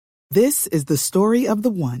This is the story of the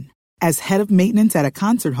one. As head of maintenance at a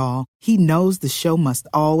concert hall, he knows the show must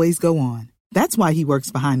always go on. That's why he works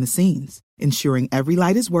behind the scenes, ensuring every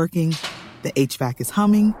light is working, the HVAC is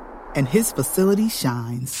humming, and his facility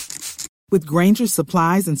shines. With Grainger's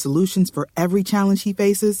supplies and solutions for every challenge he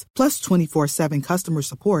faces, plus 24/7 customer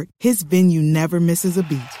support, his venue never misses a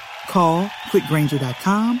beat. Call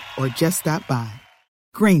quickgrainger.com or just stop by.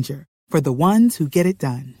 Grainger, for the ones who get it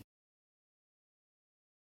done.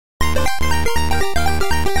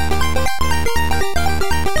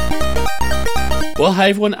 Well, hi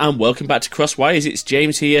everyone, and welcome back to Crosswires. It's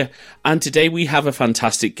James here, and today we have a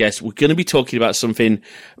fantastic guest. We're going to be talking about something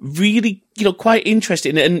really, quite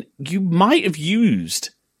interesting, and you might have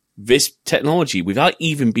used this technology without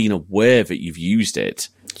even being aware that you've used it.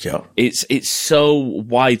 Yeah. It's so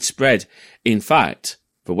widespread. In fact,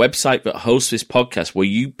 the website that hosts this podcast, where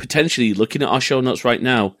you potentially looking at our show notes right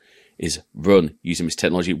now, is run using this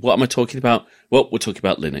technology. What am I talking about? Well, we're talking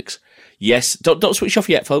about Linux. Yes, don't switch off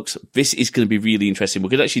yet, folks. This is going to be really interesting. We're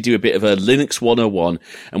going to actually do a bit of a Linux 101,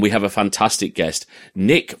 and we have a fantastic guest,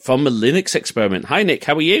 Nick from the Linux Experiment. Hi, Nick.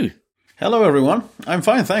 How are you? Hello, everyone. I'm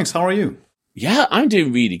fine, thanks. How are you? Yeah, I'm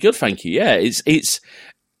doing really good, thank you. Yeah, it's.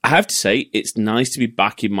 I have to say, it's nice to be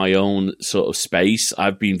back in my own sort of space.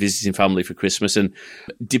 I've been visiting family for Christmas, and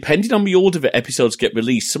depending on the order that episodes get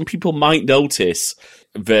released, some people might notice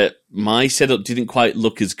that my setup didn't quite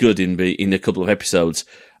look as good in a couple of episodes.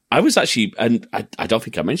 I was actually, and I don't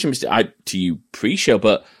think I mentioned this to you pre-show,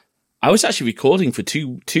 but I was actually recording for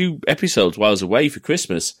two episodes while I was away for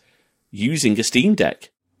Christmas using a Steam Deck.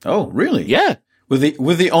 Oh, really? Yeah.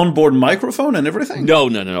 With the onboard microphone and everything? No.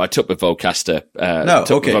 I took the Vocaster.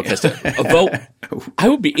 Okay. Vocaster. I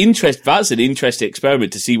would be interested. That's an interesting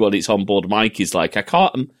experiment to see what its onboard mic is like. I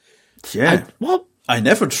can't. Yeah. I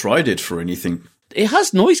never tried it for anything. It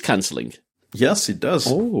has noise cancelling. Yes, it does.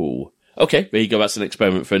 Oh. Okay, there you go. That's an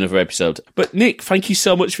experiment for another episode. But Nick, thank you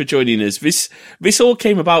so much for joining us. This all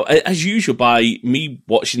came about, as usual, by me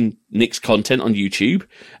watching Nick's content on YouTube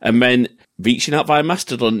and then reaching out via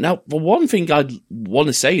Mastodon. Now, the one thing I'd want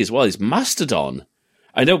to say as well is Mastodon.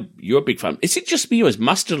 I know you're a big fan. Is it just me, or does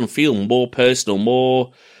Mastodon feel more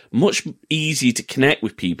personal, much easier to connect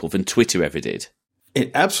with people than Twitter ever did?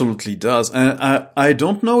 It absolutely does. And I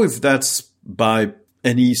don't know if that's by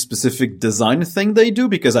any specific design thing they do,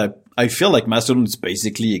 because I feel like Mastodon is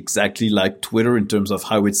basically exactly like Twitter in terms of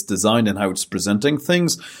how it's designed and how it's presenting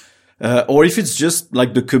things. Or if it's just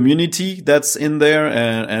like the community that's in there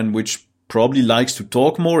and which probably likes to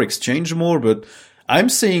talk more, exchange more. But I'm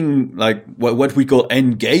seeing like what we call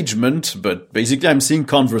engagement, but basically I'm seeing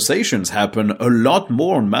conversations happen a lot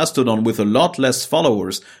more on Mastodon with a lot less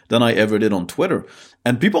followers than I ever did on Twitter.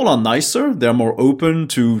 And people are nicer. They're more open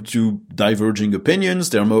to diverging opinions.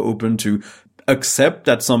 They're more open to accept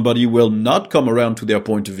that somebody will not come around to their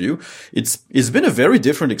point of view. It's been a very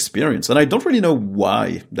different experience, and I don't really know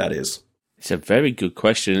why that is. It's a very good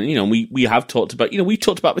question. We have talked about, we've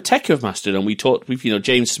talked about the tech of Mastodon. We talked with,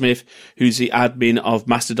 James Smith, who's the admin of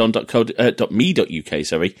mastodon.me.uk,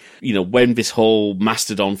 when this whole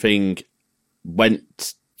Mastodon thing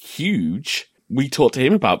went huge, we talked to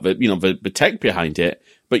him about the tech behind it.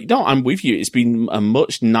 But I'm with you. It's been a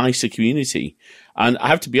much nicer community. And I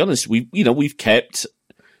have to be honest, we've kept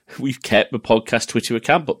the podcast Twitter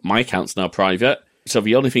account, but my account's now private. So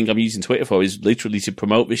the only thing I'm using Twitter for is literally to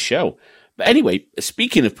promote this show. But anyway,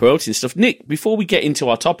 speaking of promoting stuff, Nick, before we get into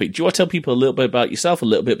our topic, do you want to tell people a little bit about yourself, a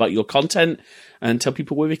little bit about your content, and tell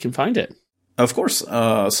people where we can find it? Of course.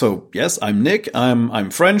 So yes, I'm Nick.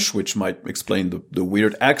 I'm French, which might explain the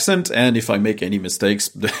weird accent. And if I make any mistakes,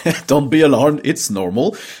 don't be alarmed. It's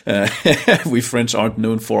normal. We French aren't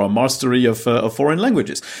known for our mastery of foreign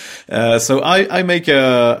languages. So I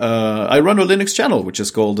run a Linux channel, which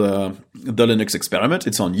is called the Linux Experiment.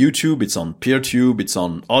 It's on YouTube. It's on PeerTube. It's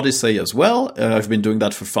on Odyssey as well. I've been doing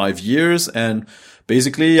that for 5 years. And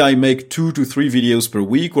basically I make 2 to 3 videos per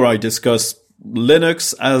week where I discuss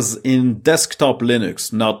Linux as in desktop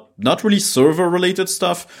Linux, not really server related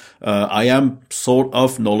stuff. I am sort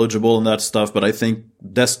of knowledgeable in that stuff, but I think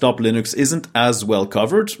desktop Linux isn't as well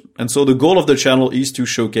covered. And so the goal of the channel is to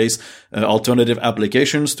showcase alternative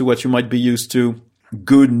applications to what you might be used to,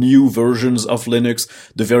 good new versions of Linux,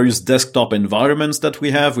 the various desktop environments that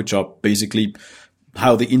we have, which are basically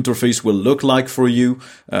how the interface will look like for you.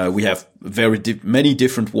 We have many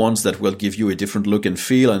different ones that will give you a different look and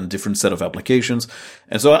feel and a different set of applications.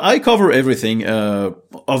 And so I cover everything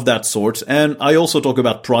of that sort. And I also talk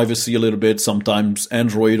about privacy a little bit, sometimes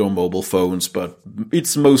Android or mobile phones, but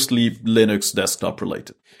it's mostly Linux desktop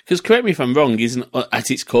related. Because correct me if I'm wrong, isn't at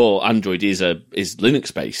its core Android is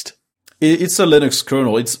Linux based? It's a Linux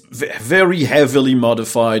kernel. It's very heavily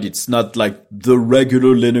modified. It's not like the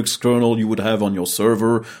regular Linux kernel you would have on your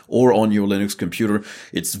server or on your Linux computer.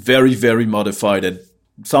 It's very, very modified. And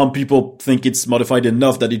some people think it's modified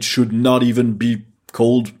enough that it should not even be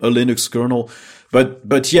called a Linux kernel.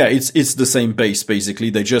 But yeah, it's the same base, basically.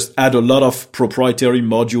 They just add a lot of proprietary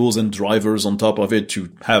modules and drivers on top of it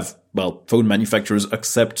to have, well, phone manufacturers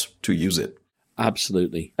accept to use it.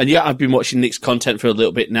 Absolutely. And yeah, I've been watching Nick's content for a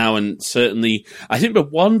little bit now, and certainly I think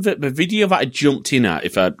the video that I jumped in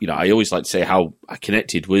at, I always like to say how I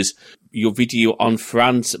connected, was your video on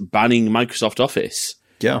France banning Microsoft Office.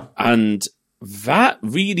 Yeah. And that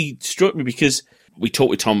really struck me because we talked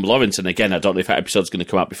with Tom Lawrence, and again, I don't know if that episode's going to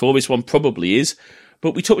come out before this one, probably is,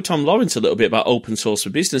 but we talked with Tom Lawrence a little bit about open source for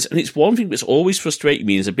business, and it's one thing that's always frustrated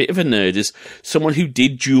me as a bit of a nerd, as someone who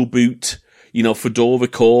did dual boot, Fedora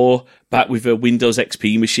core back with a Windows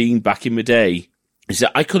XP machine back in the day, is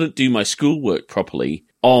that I couldn't do my schoolwork properly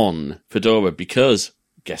on Fedora because,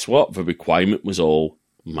 guess what? The requirement was all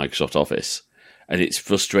Microsoft Office. And it's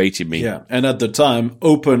frustrated me. Yeah, and at the time,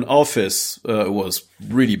 Open Office was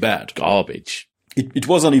really bad. Garbage. It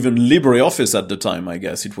wasn't even LibreOffice at the time, I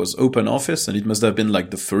guess. It was Open Office, and it must have been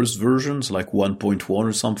like the first versions, like 1.1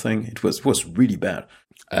 or something. It was really bad.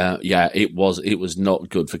 Yeah, it was not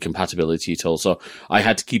good for compatibility at all. So I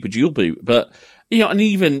had to keep a dual boot. But, and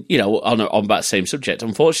even, on that same subject,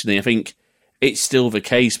 unfortunately, I think it's still the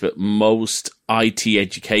case that most IT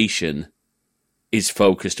education is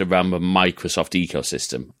focused around the Microsoft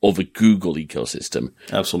ecosystem or the Google ecosystem.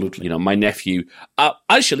 Absolutely. My nephew,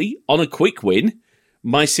 actually, on a quick win,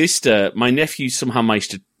 my nephew somehow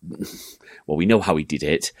managed to, well, we know how he did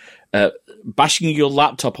it. Bashing your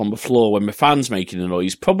laptop on the floor when the fan's making a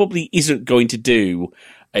noise probably isn't going to do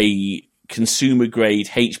a consumer grade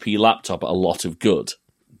HP laptop a lot of good.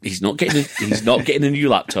 He's not getting a new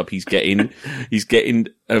laptop. He's getting a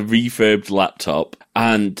refurbed laptop.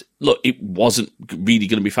 And look, it wasn't really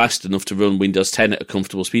going to be fast enough to run Windows 10 at a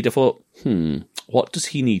comfortable speed. I thought, what does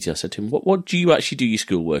he need? I said to him, what do you actually do your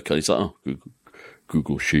schoolwork on? He's like,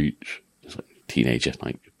 Google Sheets. He's like, teenager,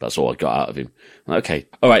 that's all I got out of him. I'm like, okay,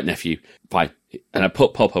 all right, nephew, fine. And I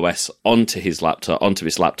put Pop! OS onto this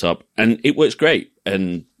laptop, and it works great.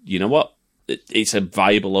 And you know what? It's a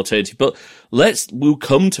viable alternative, but we'll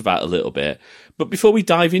come to that a little bit. But before we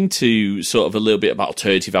dive into sort of a little bit about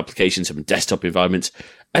alternative applications and desktop environments,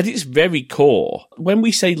 at its very core, when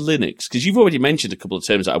we say Linux, because you've already mentioned a couple of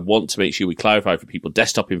terms that I want to make sure we clarify for people,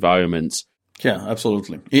 desktop environments. Yeah,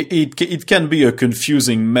 absolutely. It can be a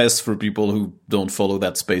confusing mess for people who don't follow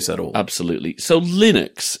that space at all. Absolutely. So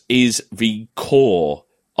Linux is the core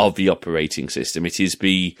of the operating system. It is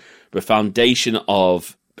the foundation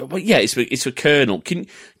of. But yeah, it's a kernel. Can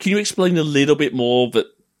you explain a little bit more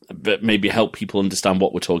that maybe help people understand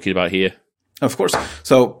what we're talking about here? Of course.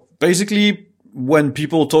 So basically, when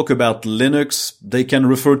people talk about Linux, they can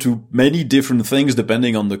refer to many different things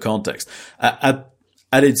depending on the context. At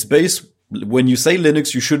its base, when you say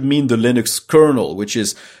Linux, you should mean the Linux kernel, which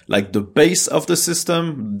is like the base of the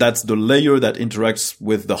system. That's the layer that interacts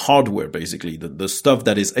with the hardware, basically, the stuff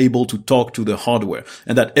that is able to talk to the hardware,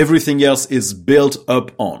 and that everything else is built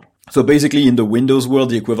up on. So basically, in the Windows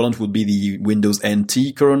world, the equivalent would be the Windows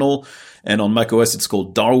NT kernel, and on macOS, it's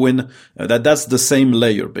called Darwin. That's the same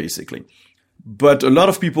layer, basically. But a lot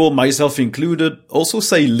of people, myself included, also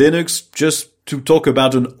say Linux just to talk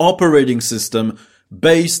about an operating system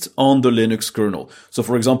based on the Linux kernel. So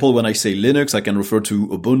for example, when I say Linux, I can refer to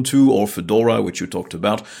Ubuntu or Fedora, which you talked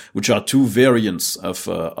about, which are two variants of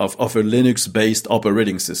a Linux-based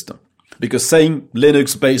operating system. Because saying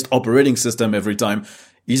Linux-based operating system every time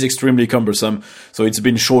is extremely cumbersome. So it's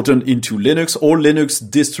been shortened into Linux or Linux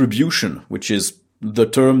distribution, which is the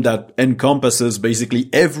term that encompasses basically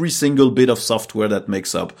every single bit of software that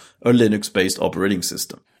makes up a Linux-based operating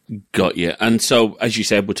system. Got you. And so, as you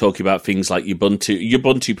said, we're talking about things like Ubuntu.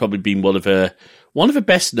 Ubuntu probably being one of the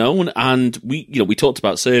best known, and we talked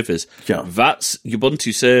about servers. Yeah. That's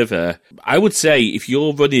Ubuntu server. I would say if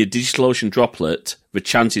you're running a DigitalOcean Droplet, the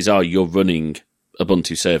chances are you're running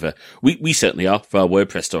Ubuntu server. We certainly are for our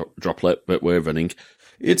WordPress Droplet that we're running.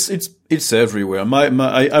 It's everywhere. I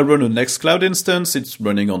run a Nextcloud instance. It's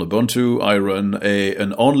running on Ubuntu. I run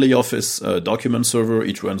an OnlyOffice document server.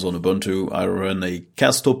 It runs on Ubuntu. I run a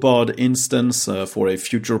Castopod instance for a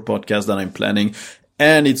future podcast that I'm planning,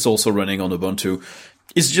 and it's also running on Ubuntu.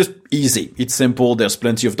 It's just easy. It's simple. There's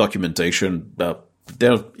plenty of documentation.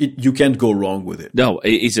 You can't go wrong with it. No,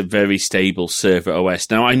 it is a very stable server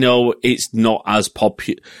OS. Now, I know it's not as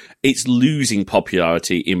popular. It's losing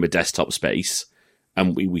popularity in the desktop space.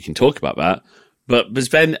 And we can talk about that.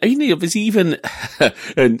 But then, there's even,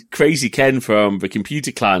 and Crazy Ken from the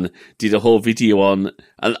Computer Clan did a whole video on,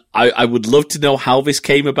 and I would love to know how this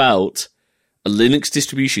came about, a Linux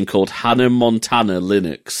distribution called Hannah Montana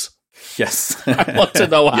Linux. Yes. I want to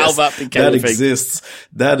know how that became a thing.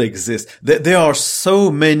 That exists. There are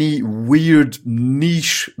so many weird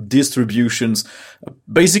niche distributions.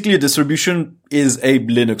 Basically, a distribution is a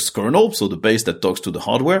Linux kernel, so the base that talks to the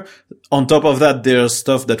hardware. On top of that, there's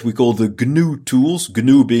stuff that we call the GNU tools.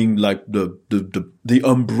 GNU being like the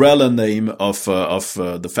umbrella name of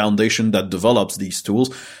the foundation that develops these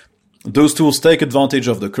tools. Those tools take advantage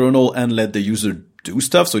of the kernel and let the user do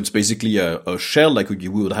stuff. So it's basically a shell, like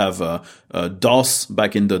you would have a DOS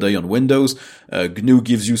back in the day on Windows. GNU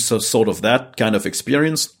gives you sort of that kind of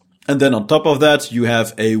experience. And then on top of that, you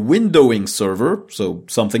have a windowing server, so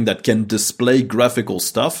something that can display graphical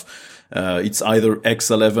stuff. It's either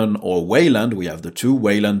X11 or Wayland. We have the two,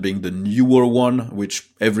 Wayland being the newer one, which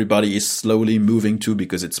everybody is slowly moving to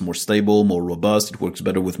because it's more stable, more robust, it works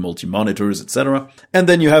better with multi-monitors, etc. And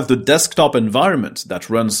then you have the desktop environment that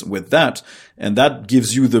runs with that, and that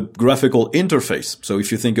gives you the graphical interface. So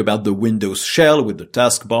if you think about the Windows shell with the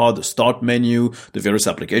taskbar, the start menu, the various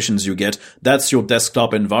applications you get, that's your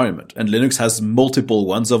desktop environment. And Linux has multiple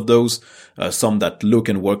ones of those, some that look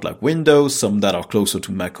and work like Windows, some that are closer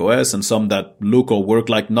to macOS, and some that look or work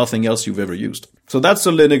like nothing else you've ever used. So that's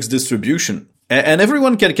a Linux distribution. And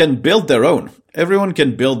everyone can build their own. Everyone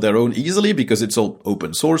can build their own easily because it's all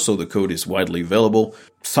open source, so the code is widely available.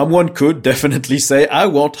 Someone could definitely say, I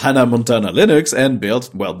want Hannah Montana Linux, and build,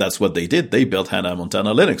 well, that's what they did. They built Hannah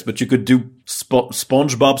Montana Linux. But you could do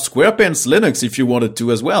SpongeBob SquarePants Linux if you wanted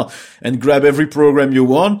to as well, and grab every program you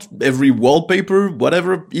want, every wallpaper,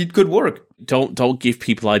 whatever, it could work. Don't give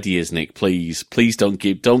people ideas, Nick, please. Please don't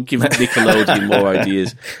give Nickelodeon more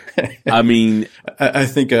ideas. I mean, I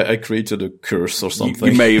think I created a curse or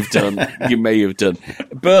something. You may have done.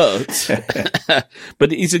 But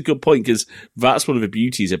it is a good point, because that's one of the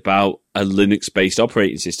beauties about a Linux-based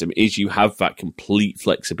operating system is you have that complete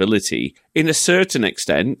flexibility. In a certain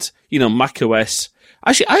extent, macOS...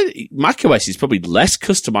 Actually, macOS is probably less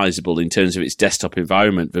customizable in terms of its desktop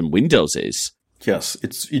environment than Windows is. Yes,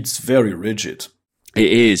 it's very rigid.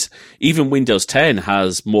 It is. Even Windows 10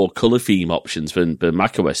 has more color theme options than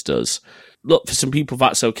macOS does. Look, for some people,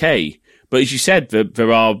 that's okay. But as you said,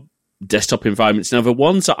 there are desktop environments. Now, the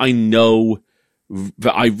ones that I know,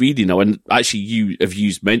 that I really know, and actually you have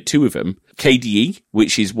used two of them, KDE,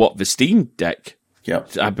 which is what the Steam Deck,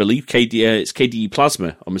 I believe it's KDE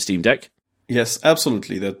Plasma on the Steam Deck. Yes,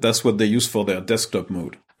 absolutely. That's what they use for their desktop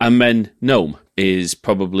mode. And then GNOME is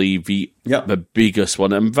probably the biggest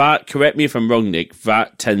one. And that, correct me if I'm wrong, Nick,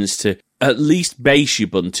 that tends to at least base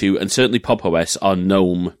Ubuntu and certainly Pop! OS are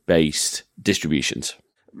GNOME-based distributions.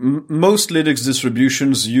 Most Linux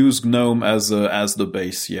distributions use GNOME as the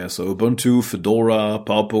base, yeah. So Ubuntu, Fedora,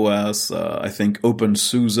 Pop! OS, I think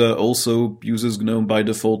OpenSUSE also uses GNOME by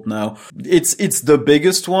default now. It's the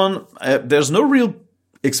biggest one. There's no real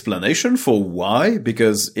explanation for why,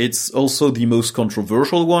 because it's also the most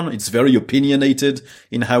controversial one. It's very opinionated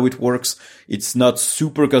in how it works. It's not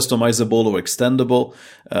super customizable or extendable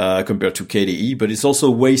compared to KDE, but it's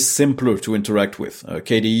also way simpler to interact with.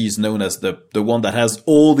 KDE is known as the one that has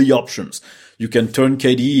all the options. You can turn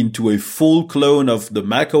KDE into a full clone of the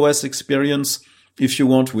macOS experience if you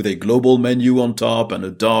want, with a global menu on top and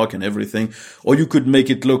a dock and everything, or you could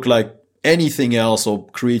make it look like anything else or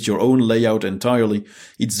create your own layout entirely.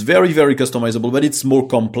 It's very, very customizable, but it's more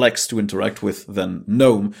complex to interact with than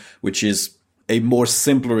GNOME, which is a more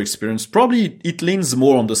simpler experience. Probably it leans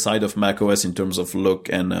more on the side of macOS in terms of look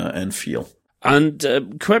and feel. And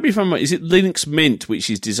correct me if I'm right, is it Linux Mint, which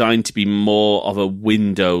is designed to be more of a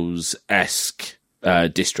Windows-esque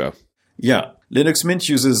distro? Yeah. Linux Mint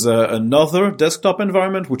uses another desktop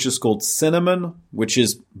environment, which is called Cinnamon, which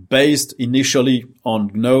is based initially on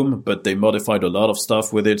GNOME, but they modified a lot of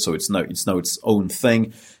stuff with it, so it's now its own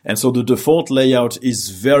thing. And so the default layout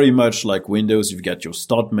is very much like Windows. You've got your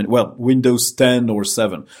start menu, Windows 10 or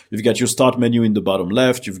 7. You've got your start menu in the bottom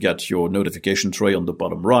left, you've got your notification tray on the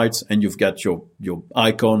bottom right, and you've got your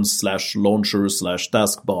icons / launcher /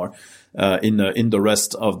 taskbar in the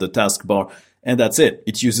rest of the taskbar. And that's it.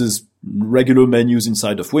 It uses regular menus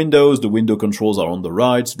inside of Windows. The window controls are on the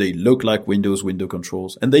right. They look like Windows window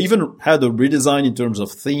controls. And they even had a redesign in terms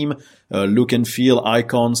of theme, look and feel,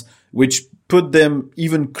 icons, which put them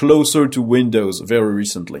even closer to Windows very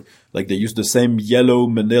recently. Like they use the same yellow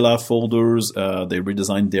manila folders. They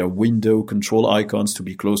redesigned their window control icons to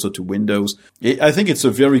be closer to Windows. I think it's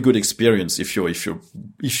a very good experience if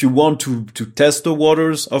you want to test the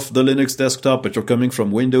waters of the Linux desktop, but you're coming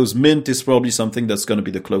from Windows. Mint is probably something that's going to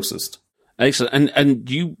be the closest. Excellent. And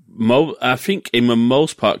you, I think in the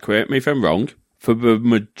most part, correct me if I'm wrong, for the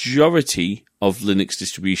majority of Linux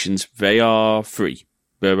distributions, they are free.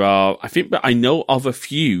 There are, I think that I know of a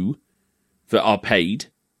few that are paid,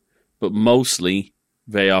 but mostly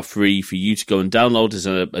they are free for you to go and download as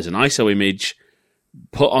an ISO image,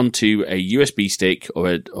 put onto a USB stick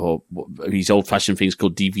or these old-fashioned things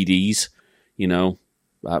called DVDs. You know,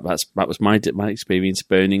 that was my experience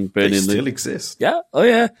burning. They still exist. Yeah. Oh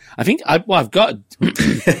yeah. I think I've got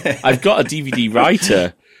I've got a DVD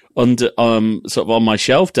writer under sort of on my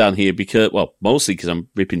shelf down here mostly because I'm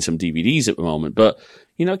ripping some DVDs at the moment, but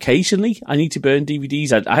you know, occasionally I need to burn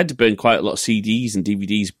DVDs. I had to burn quite a lot of CDs and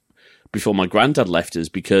DVDs before my granddad left us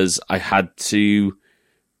because I had to,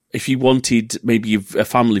 if you wanted maybe a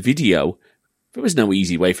family video, there was no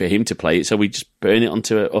easy way for him to play it, so we just burn it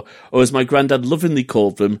onto it, or as my granddad lovingly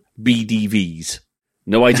called them, BDVs.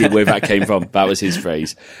 No idea where that came from. That was his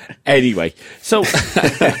phrase. Anyway, so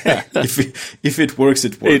if it works,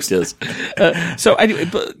 it works. It does. So anyway,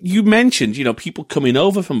 but you mentioned, you know, people coming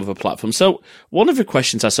over from other platforms. So one of the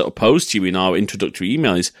questions I sort of posed to you in our introductory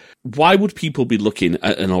email is, why would people be looking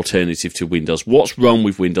at an alternative to Windows? What's wrong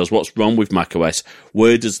with Windows? What's wrong with macOS?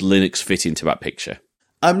 Where does Linux fit into that picture?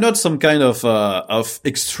 I'm not some kind of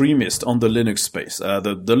extremist on the Linux space.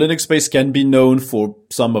 The Linux space can be known for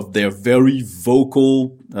some of their very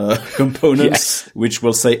vocal components, yes, which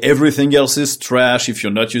will say everything else is trash. If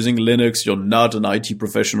you're not using Linux, you're not an IT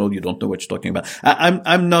professional. You don't know what you're talking about.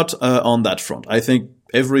 I'm not on that front. I think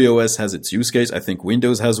every OS has its use case. I think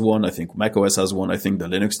Windows has one. I think macOS has one. I think the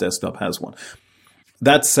Linux desktop has one.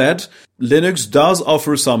 That said, Linux does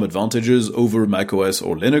offer some advantages over macOS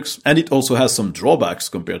or Linux, and it also has some drawbacks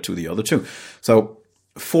compared to the other two. So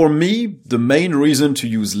for me, the main reason to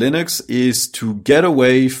use Linux is to get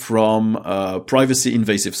away from privacy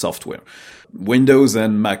invasive software. Windows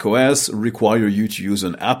and macOS require you to use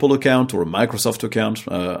an Apple account or a Microsoft account.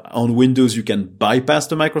 On Windows, you can bypass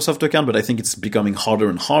the Microsoft account, but I think it's becoming harder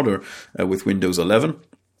and harder with Windows 11.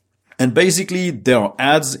 And basically, there are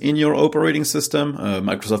ads in your operating system.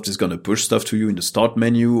 Microsoft is going to push stuff to you in the start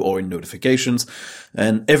menu or in notifications.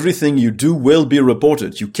 And everything you do will be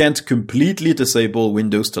reported. You can't completely disable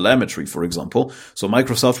Windows telemetry, for example. So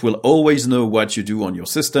Microsoft will always know what you do on your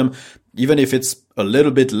system, even if it's a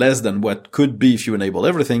little bit less than what could be if you enable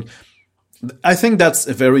everything. I think that's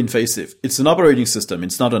very invasive. It's an operating system.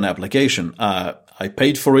 It's not an application. I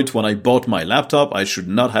paid for it when I bought my laptop. I should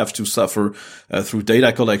not have to suffer through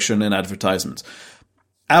data collection and advertisements.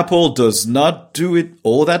 Apple does not do it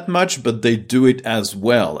all that much, but they do it as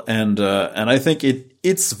well. And I think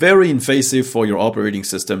it's very invasive for your operating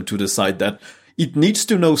system to decide that it needs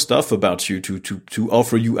to know stuff about you to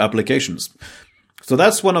offer you applications. So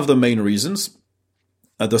that's one of the main reasons.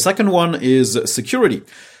 The second one is security.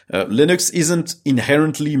 Linux isn't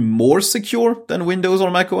inherently more secure than Windows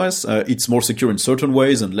or macOS. It's more secure in certain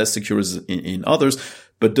ways and less secure in others.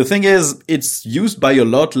 But the thing is, it's used by a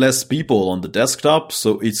lot less people on the desktop,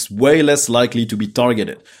 so it's way less likely to be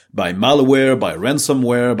targeted by malware, by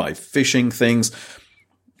ransomware, by phishing things.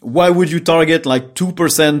 Why would you target like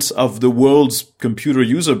 2% of the world's computer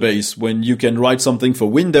user base when you can write something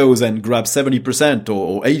for Windows and grab 70%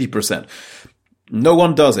 or 80%? No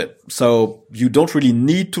one does it. So you don't really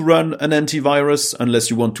need to run an antivirus unless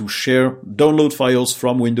you want to download files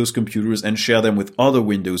from Windows computers and share them with other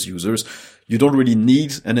Windows users. You don't really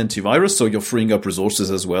need an antivirus, so you're freeing up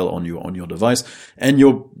resources as well on your device. And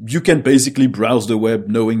you can basically browse the web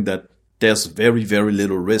knowing that there's very, very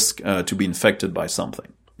little risk to be infected by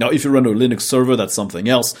something. Now, if you run a Linux server, that's something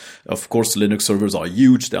else. Of course, Linux servers are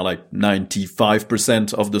huge. They're like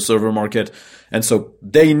 95% of the server market. And so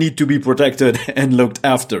they need to be protected and looked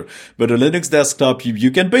after. But a Linux desktop, you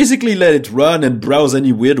can basically let it run and browse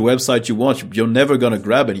any weird website you want. You're never going to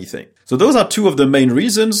grab anything. So those are two of the main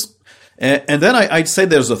reasons. And then I'd say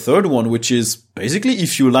there's a third one, which is basically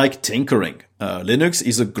if you like tinkering. Linux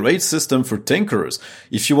is a great system for tinkerers.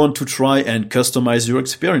 If you want to try and customize your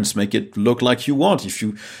experience, make it look like you want. If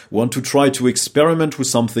you want to try to experiment with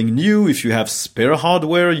something new, if you have spare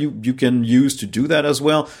hardware you can use to do that as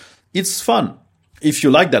well, it's fun. If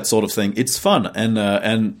you like that sort of thing, it's fun.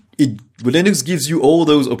 And Linux gives you all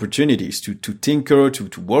those opportunities to tinker,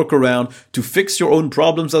 to work around, to fix your own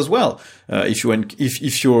problems as well.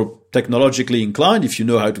 If you're technologically inclined, if you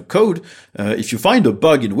know how to code, if you find a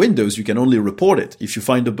bug in Windows, you can only report it. If you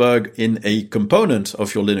find a bug in a component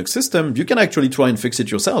of your Linux system, you can actually try and fix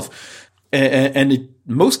it yourself. And in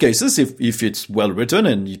most cases, if it's well written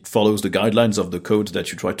and it follows the guidelines of the code that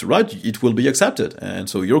you try to write, it will be accepted. And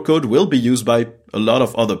so your code will be used by a lot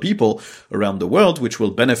of other people around the world, which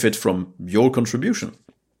will benefit from your contribution.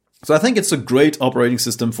 So I think it's a great operating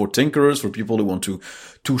system for tinkerers, for people who want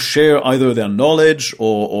to share either their knowledge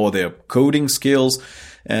or their coding skills.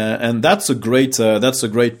 And that's a great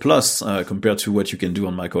plus, compared to what you can do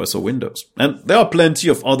on macOS or Windows. And there are plenty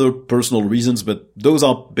of other personal reasons, but those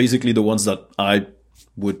are basically the ones that I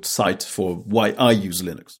would cite for why I use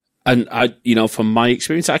Linux. And from my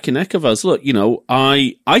experience, I can echo those. Look,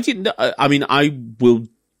 I will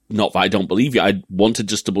not that I don't believe you. I want to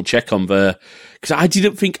just double check on because I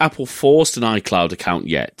didn't think Apple forced an iCloud account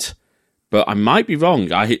yet. But I might be wrong.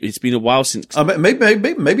 It's been a while since.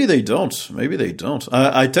 Maybe they don't. Maybe they don't.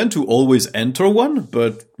 I tend to always enter one,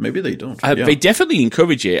 but maybe they don't. They definitely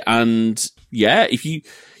encourage it. And yeah, if you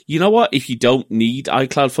know what, if you don't need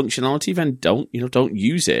iCloud functionality, then don't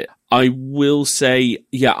use it. I will say,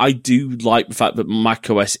 yeah, I do like the fact that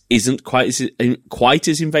macOS isn't quite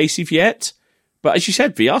as invasive yet. But as you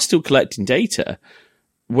said, they are still collecting data.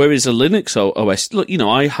 Whereas a Linux OS, look,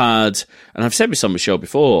 I had, and I've said this on the show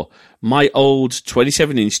before, my old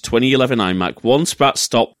 27-inch 2011 iMac, once that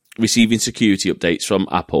stopped receiving security updates from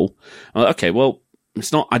Apple, I'm like, okay, well,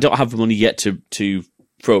 I don't have the money yet to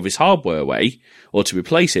throw this hardware away or to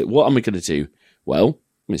replace it. What am I going to do? Well,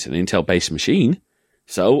 it's an Intel-based machine.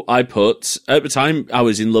 So I put, at the time, I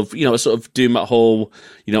was in love, sort of doing that whole,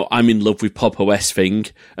 I'm in love with Pop! OS thing,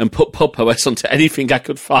 and put Pop! OS onto anything I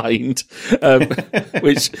could find.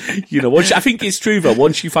 Which, I think it's true though,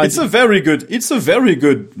 once you find it's a very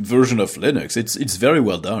good version of Linux. It's very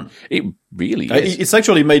well done. It really is. It's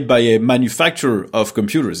actually made by a manufacturer of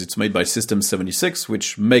computers. It's made by System76,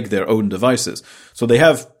 which make their own devices. So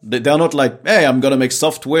they're not like, hey, I'm going to make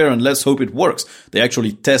software and let's hope it works. They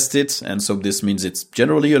actually test it. And so this means it's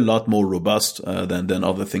generally a lot more robust than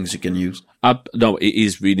other things you can use. No, it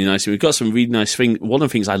is really nice. We've got some really nice things. One of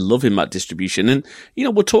the things I love in that distribution, and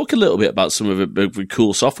we'll talk a little bit about some of the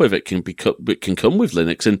cool software that can come with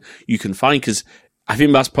Linux, and you can find, because I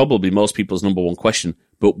think that's probably most people's number one question.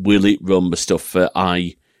 But will it run the stuff that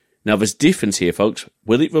now there's difference here, folks.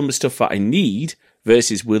 Will it run the stuff that I need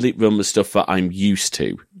versus will it run the stuff that I'm used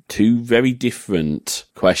to? Two very different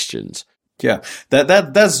questions. Yeah,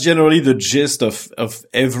 that's generally the gist of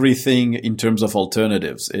everything in terms of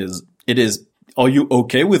alternatives. Are you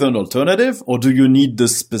okay with an alternative, or do you need the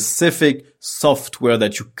specific software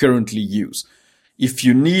that you currently use? If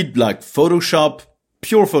you need like Photoshop,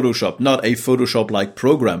 pure Photoshop, not a Photoshop-like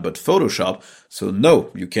program, but Photoshop, so no,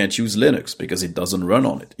 you can't use Linux because it doesn't run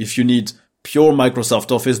on it. If you need pure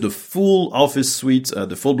Microsoft Office, the full Office suite,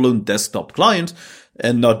 the full-blown desktop client,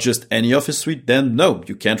 and not just any Office suite, then no,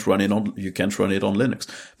 you can't run it on Linux.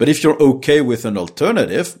 But if you're okay with an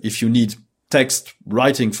alternative, if you need text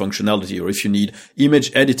writing functionality, or if you need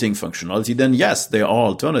image editing functionality, then yes, there are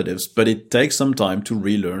alternatives, but it takes some time to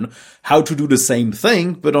relearn how to do the same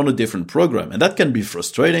thing, but on a different program. And that can be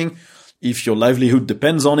frustrating. If your livelihood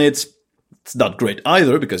depends on it, it's not great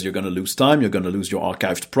either, because you're going to lose time. You're going to lose your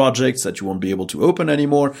archived projects that you won't be able to open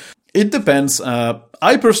anymore. It depends.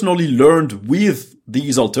 I personally learned with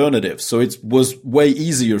these alternatives, so it was way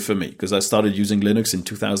easier for me because I started using Linux in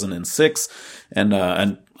 2006, and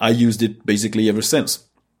I used it basically ever since.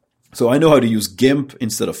 So I know how to use GIMP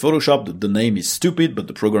instead of Photoshop. The name is stupid, but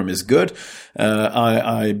the program is good.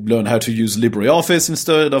 I learned how to use LibreOffice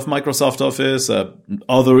instead of Microsoft Office,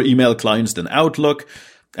 other email clients than Outlook,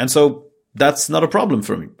 and so that's not a problem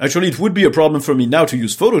for me. Actually, it would be a problem for me now to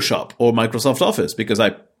use Photoshop or Microsoft Office because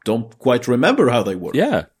I don't quite remember how they work.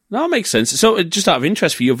 Yeah, that makes sense. So just out of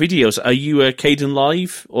interest for your videos, are you a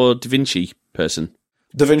Kdenlive or DaVinci person?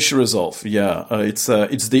 DaVinci Resolve, yeah. It's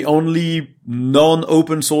the only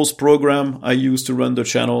non-open source program I use to run the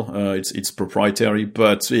channel. It's proprietary,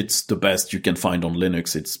 but it's the best you can find on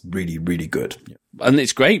Linux. It's really, really good. Yeah. And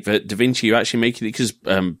it's great that DaVinci are actually making it, because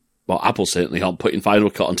Apple certainly aren't putting Final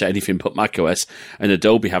Cut onto anything but macOS, and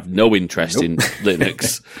Adobe have no interest in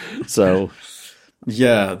Linux. So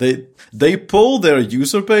yeah, they pull their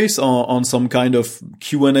user base on some kind of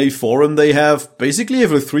Q&A forum they have basically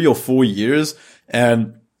every 3 or 4 years,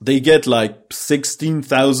 and they get like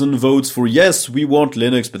 16,000 votes for yes, we want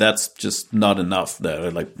Linux, but that's just not enough.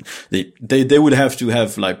 They're like they would have to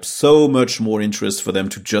have like so much more interest for them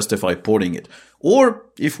to justify porting it. Or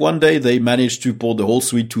if one day they manage to port the whole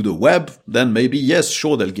suite to the web, then maybe, yes,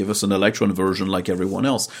 sure, they'll give us an Electron version like everyone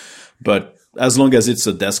else. But as long as it's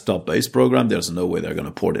a desktop-based program, there's no way they're going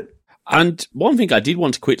to port it. And one thing I did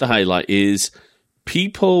want to quickly highlight is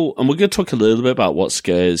people, and we're going to talk a little bit about what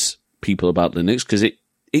scares people about Linux, because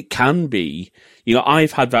it can be,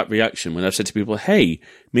 I've had that reaction when I've said to people, hey,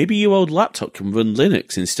 maybe your old laptop can run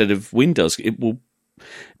Linux instead of Windows. It will.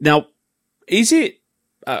 Now, is it,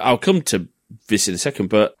 I'll come to this in a second,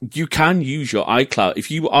 but you can use your iCloud.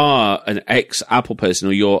 If you are an ex-Apple person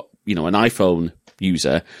or you're, an iPhone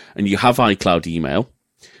user and you have iCloud email,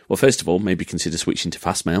 well, first of all, maybe consider switching to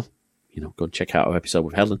Fastmail. Go and check out our episode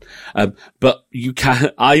with Helen. But you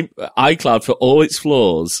can, iCloud, for all its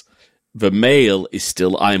flaws, the mail is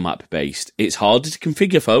still IMAP based. It's harder to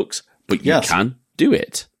configure, folks, but you can do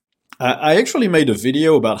it. I actually made a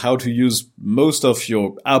video about how to use most of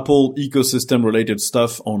your Apple ecosystem related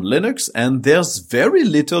stuff on Linux, and there's very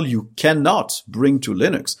little you cannot bring to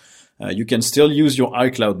Linux. You can still use your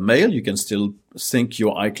iCloud Mail. You can still sync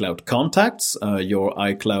your iCloud contacts. Your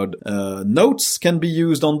iCloud notes can be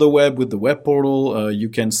used on the web with the web portal. You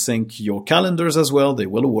can sync your calendars as well. They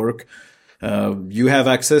will work. You have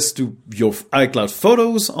access to your iCloud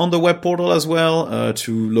photos on the web portal as well,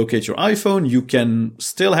 to locate your iPhone. You can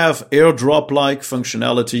still have AirDrop-like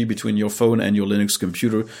functionality between your phone and your Linux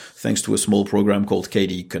computer, thanks to a small program called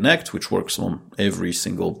KDE Connect, which works on every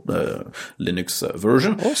single Linux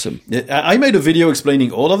version. Awesome. I made a video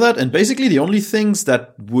explaining all of that, and basically the only things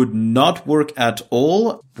that would not work at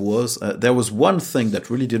all was, there was one thing that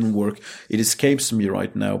really didn't work. It escapes me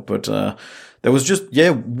right now, but there was just,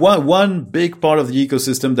 one big part of the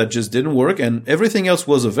ecosystem that just didn't work, and everything else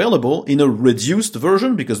was available in a reduced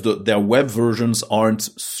version because their web versions aren't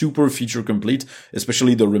super feature complete,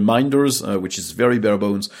 especially the reminders, which is very bare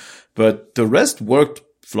bones. But the rest worked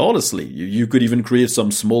flawlessly. You could even create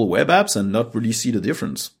some small web apps and not really see the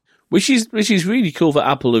difference. Which is really cool that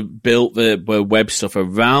Apple have built the web stuff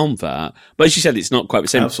around that. But as you said, it's not quite the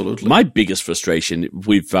same. Absolutely. My biggest frustration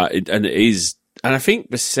with that, and it is, and I think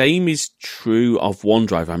the same is true of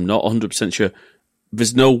OneDrive. I'm not 100% sure.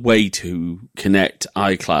 There's no way to connect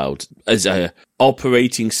iCloud as a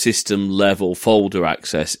operating system level folder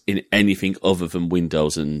access in anything other than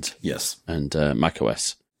Windows and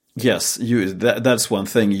macOS. Yes, that's one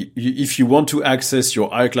thing. If you want to access your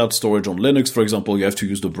iCloud storage on Linux, for example, you have to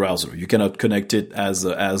use the browser. You cannot connect it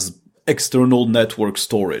as external network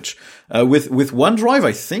storage. With OneDrive,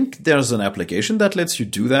 I think there's an application that lets you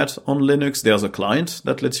do that on Linux. There's a client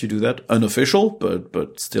that lets you do that. Unofficial,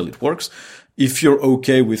 but still it works. If you're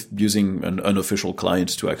okay with using an unofficial client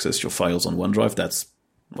to access your files on OneDrive, that's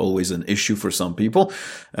always an issue for some people.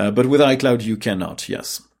 But with iCloud, you cannot,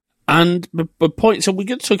 yes. And the point, so we're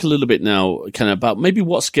going to talk a little bit now kind of about maybe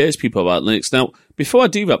what scares people about Linux. Now, before I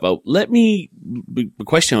do that, though, the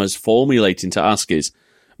question I was formulating to ask is,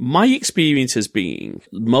 my experience has been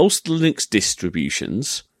most Linux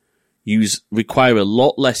distributions require a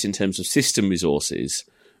lot less in terms of system resources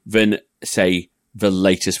than, say, the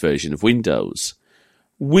latest version of Windows,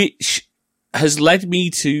 which has led me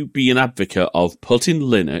to be an advocate of putting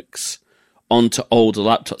Linux onto older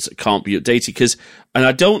laptops that can't be updated. And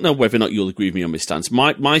I don't know whether or not you'll agree with me on this stance.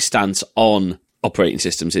 My stance on operating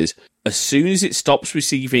systems is, as soon as it stops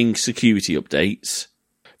receiving security updates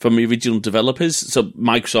from the original developers, so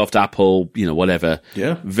Microsoft, Apple, whatever,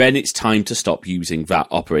 then it's time to stop using that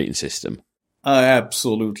operating system. I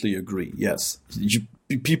absolutely agree, yes.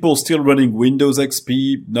 People still running Windows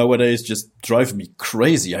XP nowadays just drive me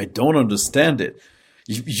crazy. I don't understand it.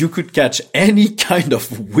 You could catch any kind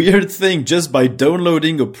of weird thing just by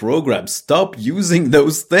downloading a program. Stop using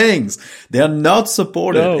those things. They are not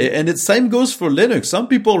supported. No. And the same goes for Linux. Some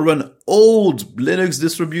people run old Linux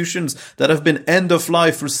distributions that have been end of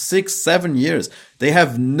life for 6-7 years. They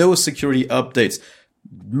have no security updates.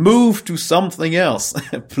 Move to something else,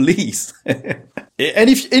 please. And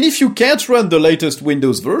if you can't run the latest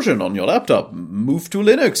Windows version on your laptop, move to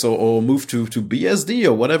Linux or move to BSD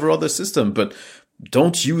or whatever other system. But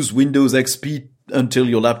don't use Windows XP until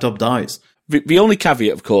your laptop dies. The only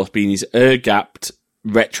caveat, of course, being is air-gapped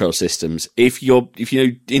retro systems. If you're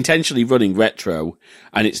intentionally running retro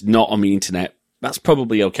and it's not on the internet, that's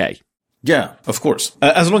probably okay. Yeah, of course.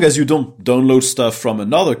 As long as you don't download stuff from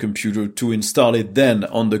another computer to install it then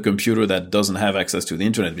on the computer that doesn't have access to the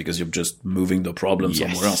internet, because you're just moving the problem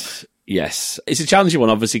somewhere else. Yes. It's a challenging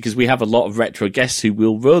one, obviously, because we have a lot of retro guests who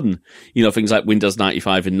will run, things like Windows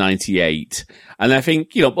 95 and 98. And I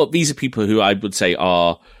think, but these are people who I would say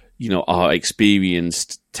are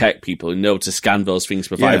experienced tech people who know to scan those things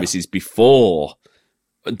for viruses before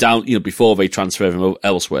down, before they transfer them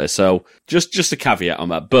elsewhere. So just a caveat on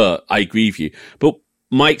that, but I agree with you. But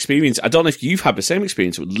my experience, I don't know if you've had the same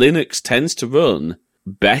experience, but Linux tends to run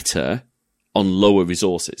better on lower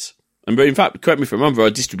resources. And in fact, correct me if I'm wrong, there are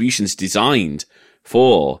distributions designed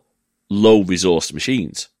for low resource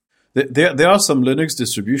machines. There are some Linux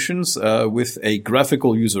distributions with a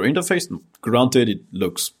graphical user interface. Granted, it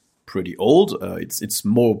looks pretty old. It's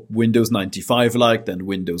more Windows 95-like than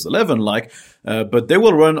Windows 11-like, but they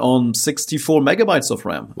will run on 64 megabytes of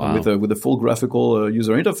RAM. Wow. with a full graphical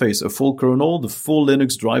user interface, a full kernel, the full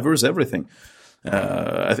Linux drivers, everything.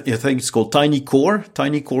 I think it's called Tiny Core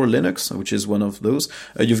Linux, which is one of those.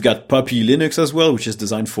 You've got Puppy Linux as well, which is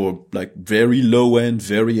designed for like very low end,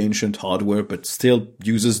 very ancient hardware, but still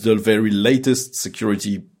uses the very latest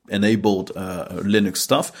security enabled Linux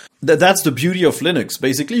stuff. That's the beauty of Linux.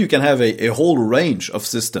 Basically, you can have a whole range of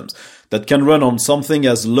systems that can run on something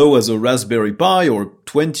as low as a Raspberry Pi or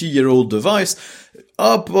 20-year-old device,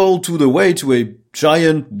 up all to the way to a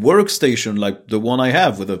giant workstation like the one I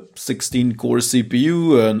have with a 16-core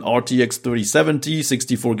CPU, an RTX 3070,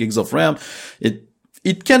 64 gigs of RAM.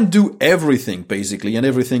 It can do everything, basically, and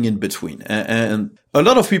everything in between. And a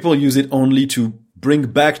lot of people use it only to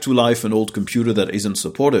bring back to life an old computer that isn't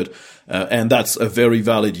supported, and that's a very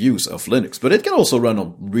valid use of Linux. But it can also run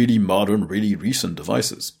on really modern, really recent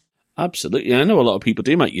devices. Absolutely. I know a lot of people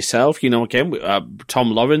do, like yourself. Again,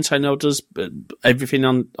 Tom Lawrence, I know, does everything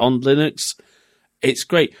on Linux. It's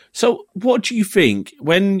great. So what do you think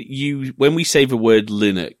when we say the word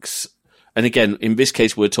Linux, and again, in this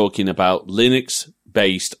case, we're talking about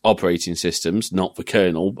Linux-based operating systems, not the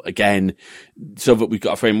kernel, again, so that we've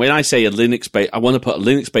got a frame. When I say I want to put a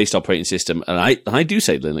Linux-based operating system, and I do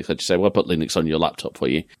say Linux, I just say, well, I'll put Linux on your laptop for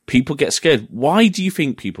you. People get scared. Why do you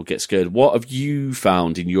think people get scared? What have you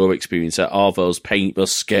found in your experience that are those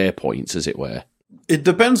scare points, as it were? It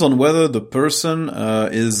depends on whether the person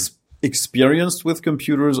is experienced with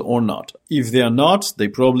computers or not. If they are not, they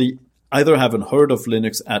probably either haven't heard of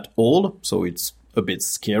Linux at all, so it's a bit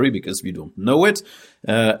scary because we don't know it.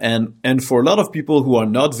 And for a lot of people who are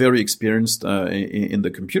not very experienced in the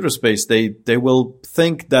computer space, they will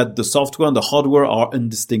think that the software and the hardware are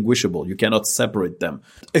indistinguishable. You cannot separate them.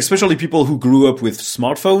 Especially people who grew up with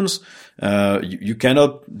smartphones, you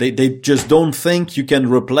cannot. They just don't think you can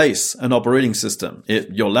replace an operating system.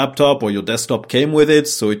 Your laptop or your desktop came with it,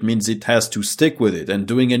 so it means it has to stick with it. And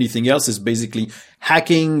doing anything else is basically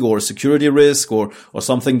hacking or security risk or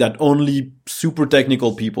something that only super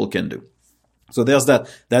technical people can do. So there's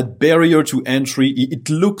that barrier to entry. It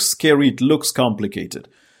looks scary. It looks complicated.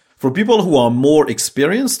 For people who are more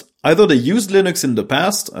experienced, either they used Linux in the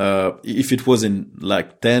past. If it was in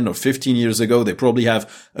like 10 or 15 years ago, they probably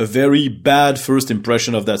have a very bad first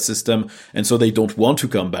impression of that system. And so they don't want to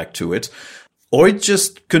come back to it. Or it's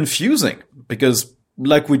just confusing because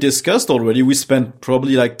like we discussed already, we spent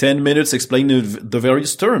probably like 10 minutes explaining the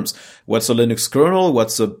various terms. What's a Linux kernel?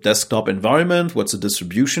 What's a desktop environment? What's a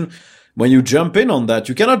distribution? When you jump in on that,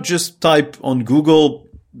 you cannot just type on Google,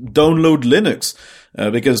 download Linux,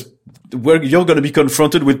 because you're going to be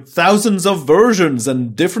confronted with thousands of versions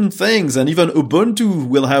and different things. And even Ubuntu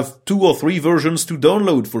will have 2 or 3 versions to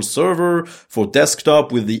download for server, for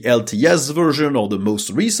desktop with the LTS version or the most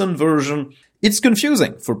recent version. It's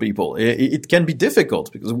confusing for people. It can be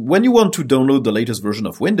difficult because when you want to download the latest version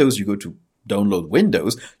of Windows, you go to download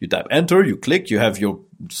Windows, you type enter, you click, you have your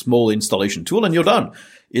small installation tool and you're done.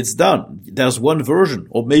 It's done. There's one version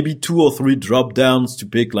or maybe 2 or 3 drop downs to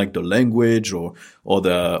pick like the language or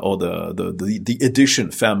the edition,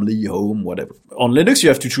 family, home, whatever. On Linux, you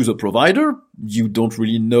have to choose a provider. You don't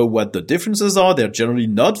really know what the differences are. They're generally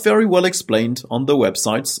not very well explained on the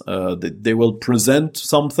websites. They will present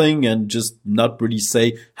something and just not really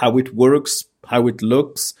say how it works, how it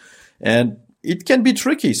looks. And it can be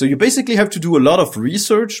tricky. So you basically have to do a lot of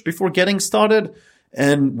research before getting started.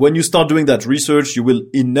 And when you start doing that research, you will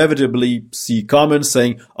inevitably see comments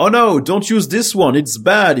saying, oh no, don't use this one. It's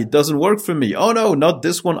bad. It doesn't work for me. Oh no, not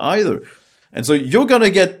this one either. And so you're going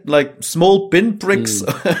to get like small pinpricks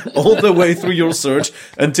all the way through your search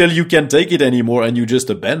until you can't take it anymore and you just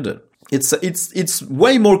abandon. It's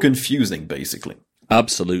way more confusing, basically.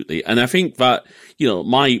 Absolutely. And I think that,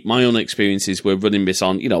 my own experiences were running this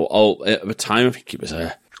on, at the time, I think it was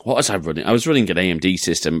what was I running? I was running an AMD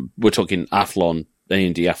system. We're talking AMD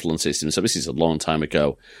Athlon system. So this is a long time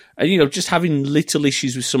ago. And, just having little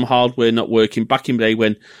issues with some hardware not working back in the day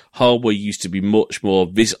when hardware used to be much more,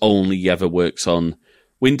 this only ever works on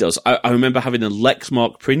Windows. I remember having a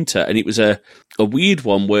Lexmark printer and it was a weird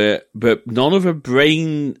one but none of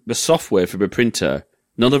the software for the printer,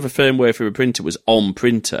 none of the firmware for the printer was on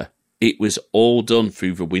printer. it was all done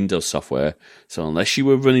through the Windows software. So unless you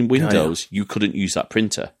were running Windows, you couldn't use that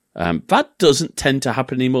printer. That doesn't tend to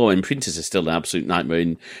happen anymore, and printers are still an absolute nightmare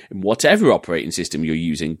in whatever operating system you're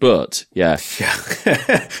using. But yeah.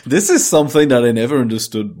 This is something that I never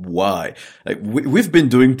understood why. Like, we've been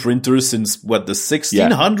doing printers since the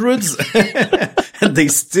 1600s, and they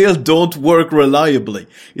still don't work reliably.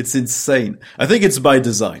 It's insane. I think it's by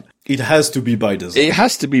design. It has to be by design. It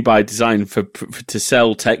has to be by design for to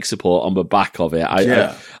sell tech support on the back of it.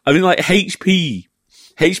 I mean, like HP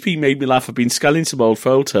made me laugh. I've been scanning some old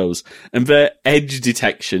photos, and their edge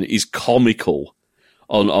detection is comical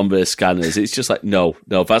on their scanners. It's just like, no,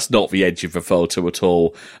 that's not the edge of the photo at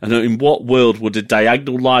all. And in what world would a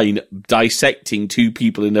diagonal line dissecting two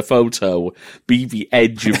people in a photo be the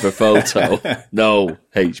edge of the photo? No,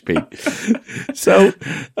 HP. So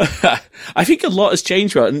I think a lot has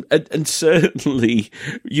changed, right? And certainly,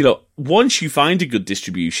 once you find a good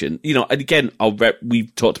distribution, and again,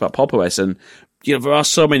 we've talked about Pop! OS, and there are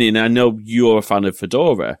so many, and I know you're a fan of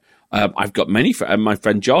Fedora. I've got many friends. My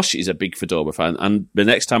friend Josh is a big Fedora fan, and the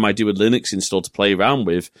next time I do a Linux install to play around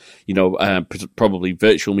with, probably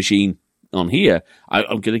virtual machine on here,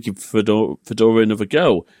 I'm going to give Fedora another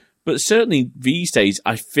go. But certainly these days,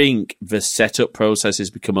 I think the setup process has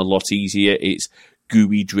become a lot easier. It's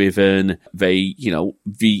GUI driven.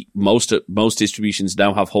 Most distributions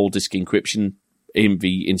now have whole disk encryption in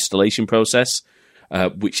the installation process.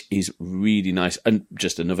 Which is really nice. And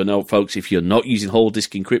just another note, folks, if you're not using whole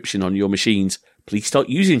disk encryption on your machines, please start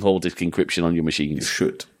using whole disk encryption on your machines. You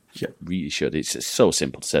should. Yeah, really should. It's so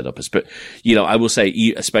simple to set up. But, I will say,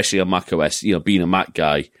 especially on macOS, being a Mac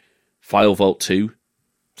guy, FileVault 2,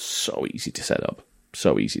 so easy to set up.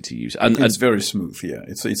 So easy to use. And it's very smooth, yeah.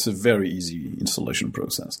 It's a very easy installation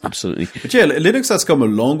process. Absolutely. But yeah, Linux has come a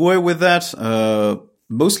long way with that,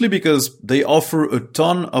 mostly because they offer a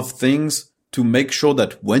ton of things to make sure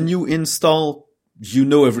that when you install,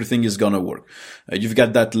 everything is gonna work. You've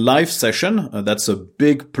got that live session. That's a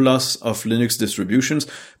big plus of Linux distributions.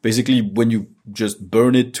 Basically, when you just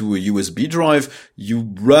burn it to a USB drive,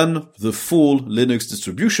 you run the full Linux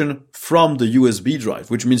distribution from the USB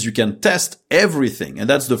drive, which means you can test everything. And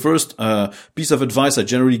that's the first piece of advice I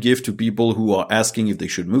generally give to people who are asking if they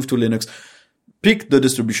should move to Linux. Pick the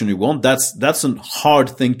distribution you want. That's a hard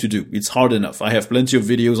thing to do. It's hard enough. I have plenty of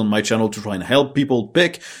videos on my channel to try and help people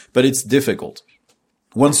pick, but it's difficult.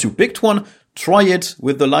 Once you picked one, try it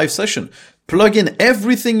with the live session. Plug in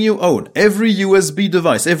everything you own, every USB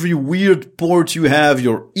device, every weird port you have,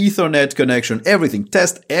 your Ethernet connection, everything.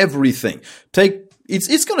 Test everything.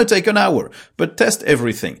 It's gonna take an hour, but test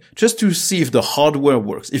everything just to see if the hardware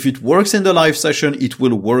works. If it works in the live session, it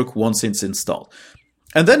will work once it's installed.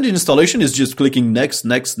 And then the installation is just clicking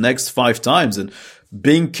next 5 times and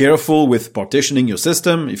being careful with partitioning your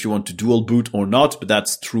system if you want to dual boot or not, but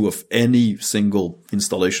that's true of any single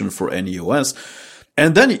installation for any OS.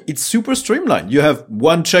 And then it's super streamlined. You have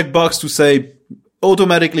one checkbox to say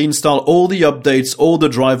automatically install all the updates, all the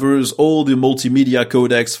drivers, all the multimedia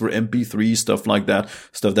codecs for MP3, stuff like that,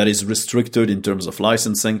 stuff that is restricted in terms of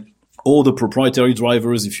licensing. All the proprietary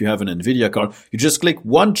drivers, if you have an NVIDIA card, you just click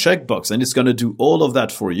one checkbox and it's going to do all of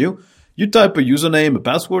that for you. You type a username, a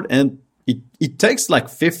password, and it takes like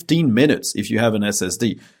 15 minutes if you have an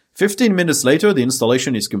SSD. 15 minutes later, the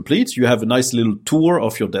installation is complete. You have a nice little tour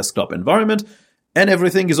of your desktop environment, and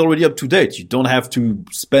everything is already up to date. You don't have to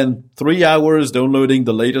spend 3 hours downloading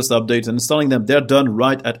the latest updates and installing them. They're done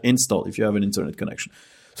right at install if you have an internet connection.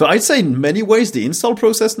 So I'd say in many ways, the install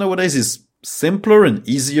process nowadays is simpler and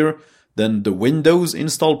easier than the Windows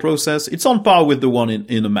install process. It's on par with the one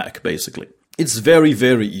in a Mac, basically. It's very,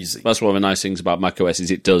 very easy. That's one of the nice things about macOS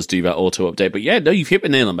is it does do that auto update. But yeah, no, you've hit the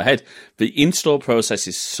nail on the head. The install process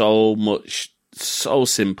is so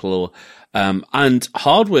simple. And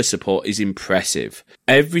hardware support is impressive.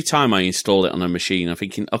 Every time I install it on a machine, I'm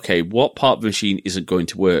thinking, okay, what part of the machine isn't going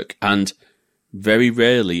to work? And very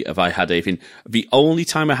rarely have I had anything. The only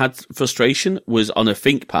time I had frustration was on a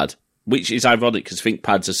ThinkPad, which is ironic because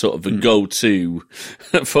ThinkPads are sort of the go-to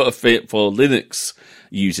for Linux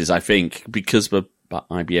users, I think, because of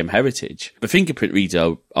IBM heritage. The fingerprint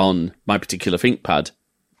reader on my particular ThinkPad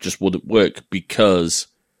just wouldn't work because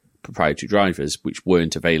proprietary drivers, which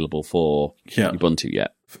weren't available for Ubuntu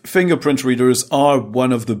yet. Fingerprint readers are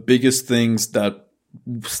one of the biggest things that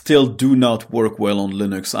still do not work well on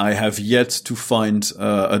Linux. I have yet to find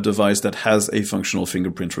a device that has a functional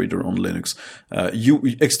fingerprint reader on Linux.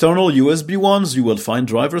 External USB ones you will find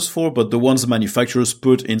drivers for, but the ones manufacturers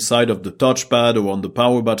put inside of the touchpad or on the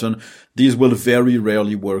power button, these will very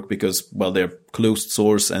rarely work because, well, they're closed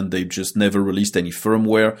source and they just never released any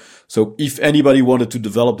firmware. So if anybody wanted to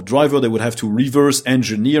develop a driver, they would have to reverse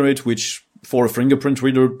engineer it, which for a fingerprint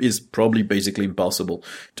reader is probably basically impossible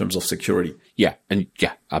in terms of security. Yeah,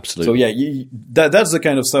 absolutely. So that's the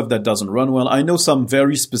kind of stuff that doesn't run well. I know some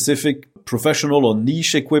very specific professional or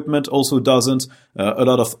niche equipment also doesn't. A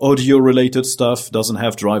lot of audio related stuff doesn't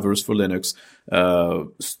have drivers for Linux.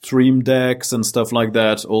 Stream Decks and stuff like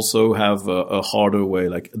that also have a harder way,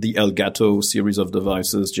 like the Elgato series of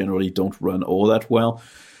devices generally don't run all that well.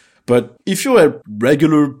 But if you're a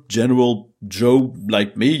regular general Joe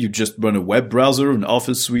like me, you just run a web browser, an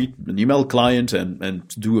Office suite, an email client, and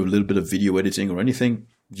do a little bit of video editing or anything.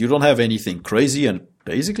 You don't have anything crazy, and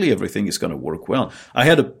basically everything is going to work well. I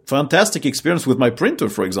had a fantastic experience with my printer,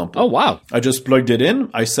 for example. Oh, wow. I just plugged it in.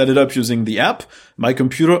 I set it up using the app. My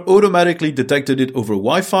computer automatically detected it over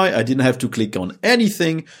Wi-Fi. I didn't have to click on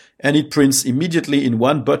anything, and it prints immediately in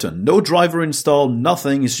one button. No driver installed,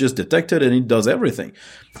 nothing. It's just detected, and it does everything.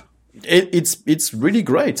 It's really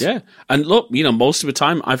great. Yeah. And look, most of the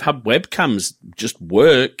time I've had webcams just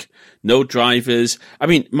work, no drivers. I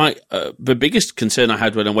mean, the biggest concern I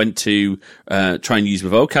had when I went to try and use the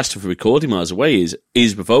Vocaster for recording miles away is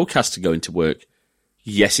the Vocaster going to work?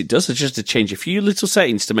 Yes, it does. I just had to change a few little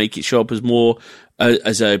settings to make it show up as more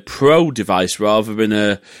as a pro device rather than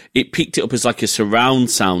it picked it up as like a surround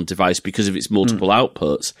sound device because of its multiple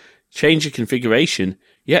outputs. Change the configuration.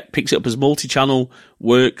 Yeah, picks it up as multi-channel,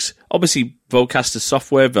 works. Obviously, Vocaster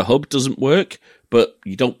software, the hub doesn't work, but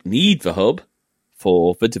you don't need the hub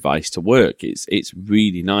for the device to work. It's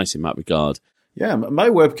really nice in that regard. Yeah, my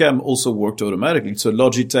webcam also worked automatically. It's a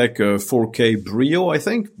Logitech 4K Brio, I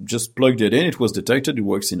think. Just plugged it in. It was detected. It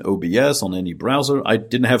works in OBS on any browser. I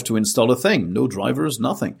didn't have to install a thing. No drivers,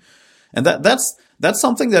 nothing. And that's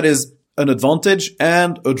something that is an advantage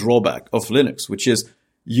and a drawback of Linux, which is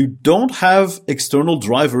you don't have external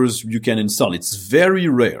drivers you can install. It's very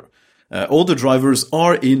rare. All the drivers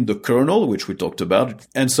are in the kernel, which we talked about.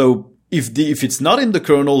 And so if it's not in the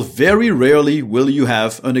kernel, very rarely will you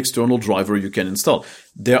have an external driver you can install.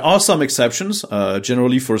 There are some exceptions,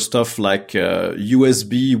 generally for stuff like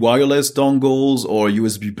USB wireless dongles or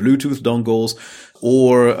USB Bluetooth dongles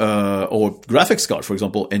or graphics card. For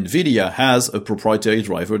example, NVIDIA has a proprietary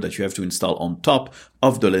driver that you have to install on top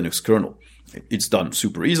of the Linux kernel. It's done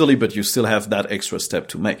super easily, but you still have that extra step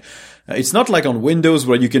to make. It's not like on Windows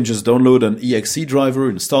where you can just download an exe driver,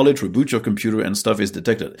 install it, reboot your computer, and stuff is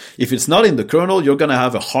detected. If it's not in the kernel, you're going to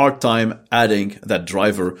have a hard time adding that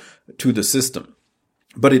driver to the system.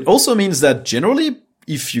 But it also means that generally,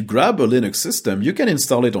 if you grab a Linux system, you can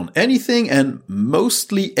install it on anything and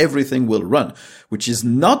mostly everything will run, which is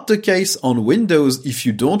not the case on Windows if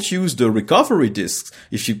you don't use the recovery disks.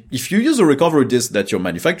 If you use a recovery disk that your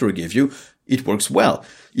manufacturer gave you, it works well.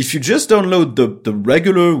 If you just download the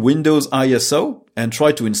regular Windows ISO and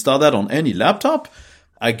try to install that on any laptop,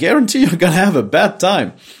 I guarantee you're going to have a bad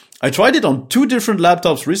time. I tried it on 2 different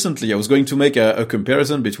laptops recently. I was going to make a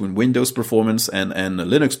comparison between Windows performance and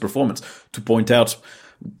Linux performance to point out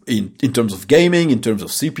in terms of gaming, in terms of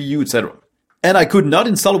CPU, etc. And I could not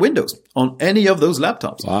install Windows on any of those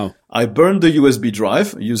laptops. Wow. I burned the USB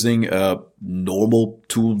drive using a normal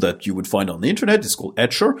tool that you would find on the internet. It's called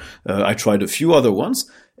Etcher. I tried a few other ones.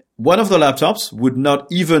 One of the laptops would not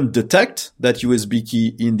even detect that USB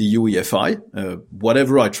key in the UEFI.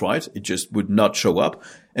 Whatever I tried, it just would not show up.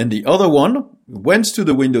 And the other one went to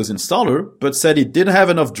the Windows installer, but said it didn't have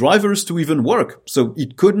enough drivers to even work. So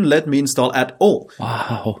it couldn't let me install at all.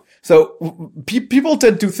 Wow. So people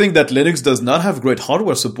tend to think that Linux does not have great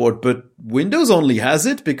hardware support, but Windows only has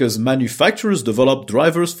it because manufacturers develop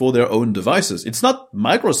drivers for their own devices. It's not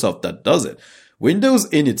Microsoft that does it. Windows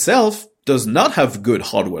in itself does not have good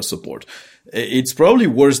hardware support. It's probably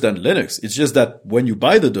worse than Linux. It's just that when you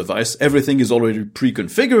buy the device, everything is already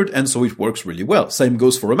pre-configured, and so it works really well. Same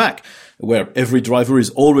goes for a Mac, where every driver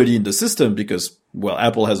is already in the system because, well,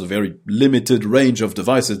 Apple has a very limited range of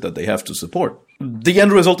devices that they have to support. The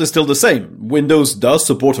end result is still the same. Windows does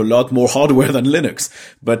support a lot more hardware than Linux,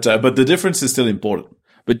 but the difference is still important.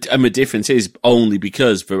 But the difference is only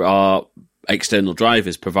because there are external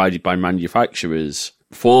drivers provided by manufacturers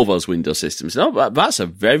for those Windows systems. No, that's a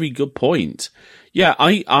very good point. Yeah,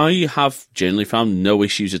 I have generally found no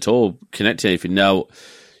issues at all connecting anything. Now,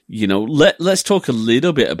 let's talk a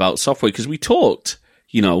little bit about software, because we talked,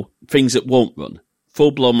 things that won't run,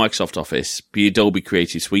 full-blown Microsoft Office, be Adobe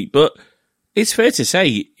Creative Suite, but it's fair to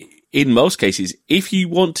say, in most cases, if you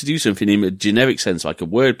want to do something in a generic sense, like a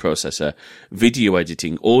word processor, video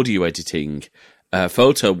editing, audio editing,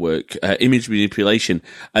 photo work, image manipulation,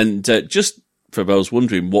 and just for those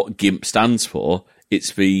wondering what GIMP stands for,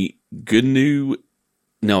 it's the GNU.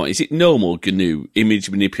 No, is it GNOME or GNU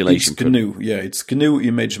image manipulation? It's GNU, yeah, it's GNU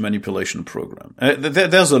image manipulation program.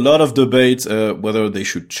 There's a lot of debate whether they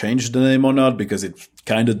should change the name or not, because it's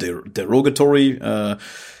kind of derogatory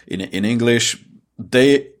in English.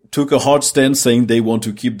 They took a hard stand saying they want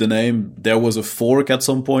to keep the name. There was a fork at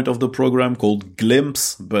some point of the program called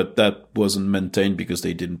Glimpse, but that wasn't maintained because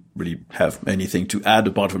they didn't really have anything to add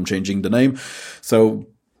apart from changing the name. So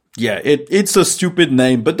yeah, it's a stupid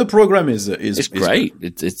name, but the program is great.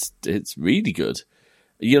 It's really good.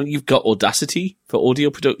 You know, you've got Audacity for audio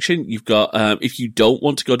production. You've got if you don't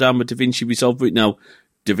want to go down the DaVinci Resolve route now,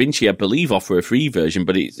 DaVinci, I believe, offer a free version,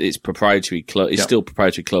 but it's proprietary. It's still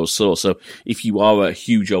proprietary closed source. So if you are a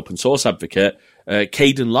huge open source advocate,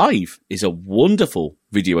 Kdenlive is a wonderful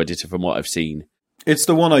video editor from what I've seen. It's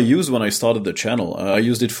the one I used when I started the channel. I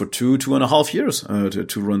used it for 2.5 years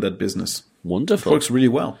to run that business. Wonderful. It works really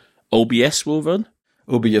well. OBS will run?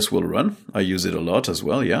 OBS will run. I use it a lot as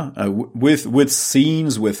well, yeah. With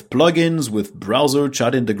scenes, with plugins, with browser,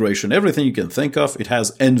 chat integration, everything you can think of. It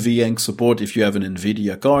has NVENC support if you have an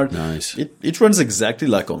NVIDIA card. Nice. It runs exactly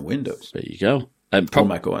like on Windows. There you go. Or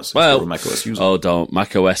macOS. Well, macOS user. Oh, don't.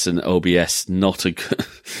 macOS and OBS, not a good...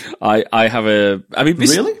 I have a... I mean,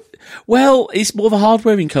 really? Well, it's more of a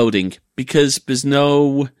hardware encoding because there's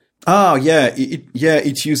no... Ah, yeah.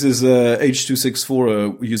 It uses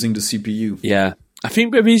H.264 using the CPU. Yeah. I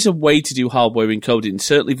think there is a way to do hardware encoding.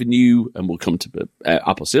 Certainly the new, and we'll come to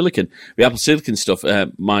Apple Silicon. The Apple Silicon stuff,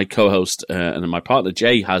 my co-host and my partner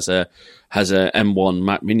Jay has a M1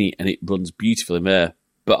 Mac Mini, and it runs beautifully there.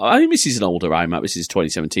 But I think this is an older iMac. This is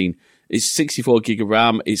 2017. It's 64 gig of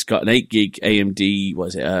RAM. It's got an 8 gig AMD,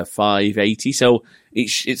 580. So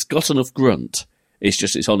it's got enough grunt.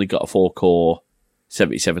 It's only got a 4-core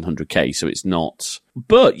 7700K, so it's not.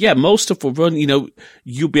 But yeah, most stuff will run. You know,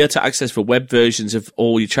 you'll be able to access the web versions of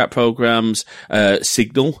all your chat programs.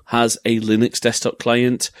 Signal has a Linux desktop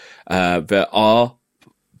client. There are,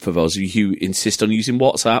 for those of you who insist on using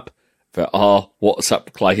WhatsApp, there are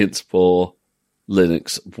WhatsApp clients for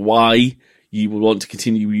Linux. Why you would want to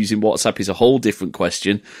continue using WhatsApp is a whole different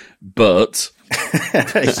question, but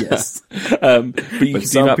yes. But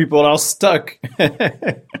some people are stuck.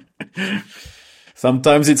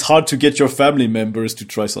 Sometimes it's hard to get your family members to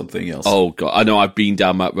try something else. Oh, God. I know I've been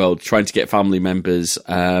down that road trying to get family members.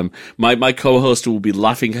 My co-host will be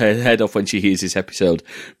laughing her head off when she hears this episode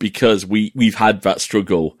because we've had that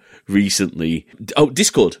struggle recently. Oh,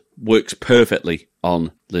 Discord works perfectly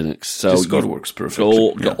on Linux. So Discord works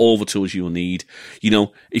perfectly. Got all the tools you'll need. You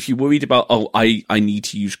know, if you're worried about, I need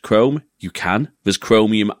to use Chrome, you can. There's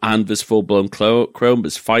Chromium and there's full-blown Chrome.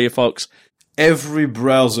 There's Firefox. Every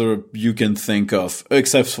browser you can think of,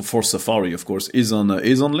 except for Safari, of course, is on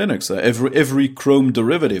Linux. Every Chrome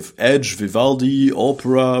derivative, Edge, Vivaldi,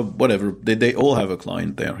 Opera, whatever, they all have a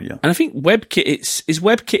client there. Yeah, and I think WebKit is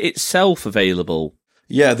WebKit itself available.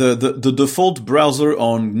 Yeah, the default browser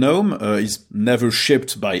on GNOME is never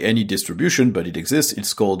shipped by any distribution, but it exists.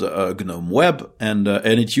 It's called GNOME Web, and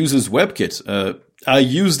it uses WebKit. I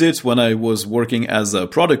used it when I was working as a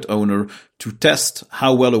product owner to test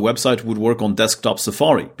how well a website would work on desktop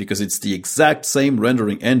Safari, because it's the exact same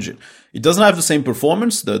rendering engine. It doesn't have the same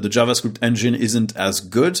performance. The JavaScript engine isn't as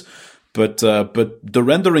good, but the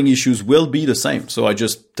rendering issues will be the same. So I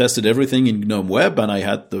just tested everything in GNOME Web, and I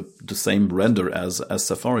had the same render as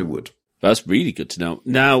Safari would. That's really good to know.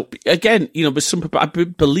 Now, again, you know, there's I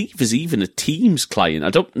believe there's even a Teams client.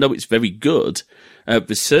 I don't know it's very good.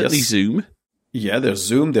 There's certainly Zoom. Yeah, there's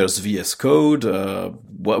Zoom, there's VS Code,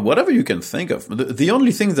 whatever you can think of. The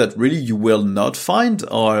only thing that really you will not find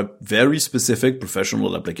are very specific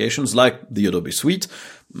professional applications like the Adobe Suite,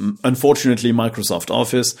 unfortunately Microsoft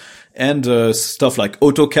Office, and stuff like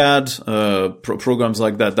AutoCAD, programs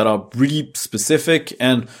like that are really specific,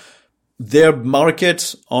 and their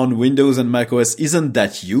market on Windows and macOS isn't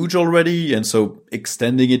that huge already, and so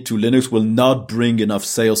extending it to Linux will not bring enough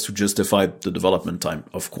sales to justify the development time,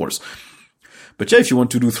 of course. But yeah, if you want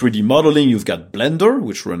to do 3D modeling, you've got Blender,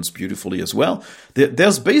 which runs beautifully as well.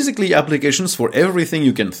 There's basically applications for everything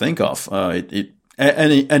you can think of. And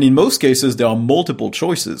in most cases, there are multiple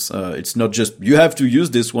choices. It's not just, you have to use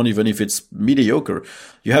this one, even if it's mediocre.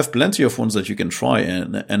 You have plenty of ones that you can try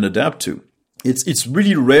and adapt to. It's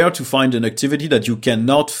really rare to find an activity that you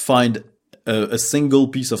cannot find a single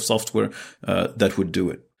piece of software that would do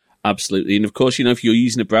it. Absolutely. And of course, if you're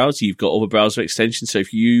using a browser, you've got other browser extensions. So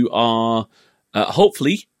if you are,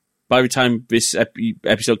 hopefully, by the time this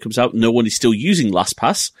episode comes out, no one is still using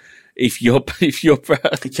LastPass. If you're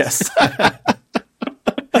yes.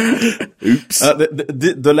 Oops.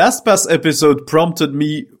 The LastPass episode prompted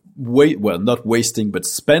me not wasting, but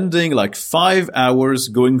spending like 5 hours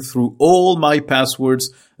going through all my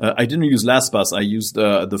passwords. I didn't use LastPass. I used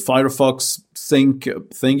the Firefox sync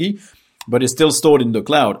thingy, but it's still stored in the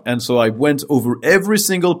cloud. And so I went over every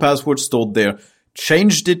single password stored there,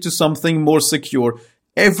 changed it to something more secure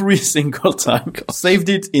every single time, saved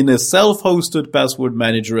it in a self-hosted password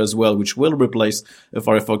manager as well, which will replace a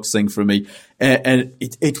Firefox sync for me. And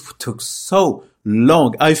it took so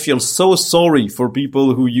long. I feel so sorry for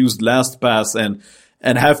people who used LastPass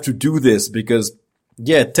and have to do this because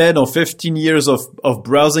 10 or 15 years of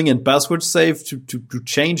browsing and password save to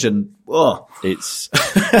change and it's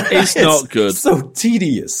not good. So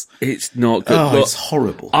tedious. It's not good. It's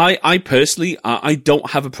horrible. I personally, I don't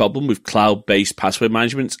have a problem with cloud-based password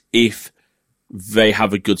management if they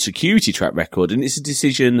have a good security track record, and it's a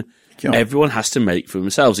decision everyone has to make for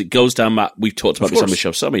themselves. It goes down that we've talked about this on the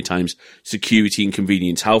show so many times: security and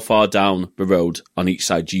convenience. How far down the road on each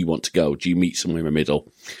side do you want to go? Do you meet somewhere in the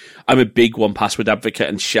middle? I'm a big 1Password advocate,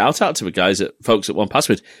 and shout out to the folks at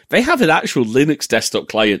 1Password. They have an actual Linux desktop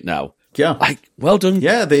client now. Yeah. Well done.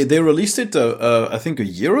 Yeah, they released it, I think a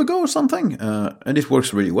year ago or something, and it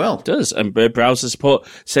works really well. It does, and browser support.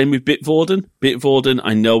 Same with Bitwarden. Bitwarden,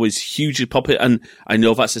 I know, is hugely popular, and I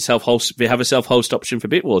know that's a self-host. They have a self-host option for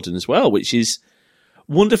Bitwarden as well, which is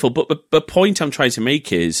wonderful. But the point I'm trying to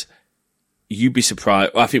make is, you'd be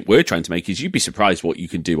surprised. I think we're trying to make is you'd be surprised what you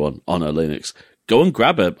can do on a Linux. Go and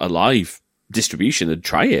grab a live distribution and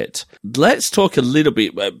try it. Let's talk a little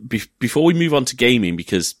bit before we move on to gaming,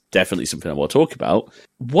 because definitely something I want to talk about.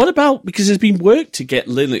 What about, because there's been work to get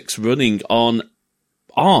Linux running on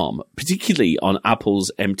ARM, particularly on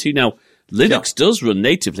Apple's M2. Now, Linux does run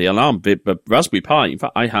natively on ARM, but Raspberry Pi, in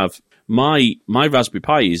fact, I have my Raspberry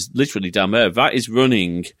Pi is literally down there. That is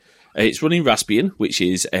running, it's running Raspbian, which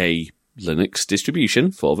is a Linux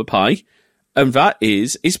distribution for the Pi. And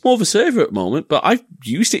it's more of a server at the moment, but I've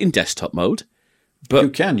used it in desktop mode. But you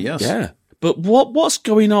can, yes. Yeah. But what's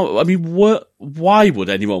going on? I mean, why would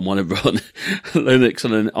anyone want to run Linux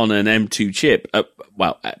on an M2 chip?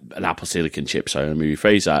 An Apple Silicon chip, sorry, let me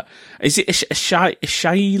rephrase that. Is it a Shy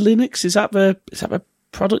Linux? Is that the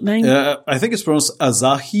product name? I think it's pronounced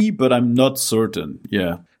Asahi, but I'm not certain.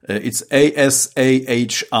 Yeah. It's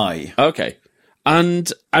Asahi. Okay.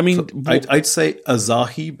 And I mean, I'd say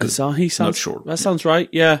Asahi, but Asahi sounds, not sure. That sounds right.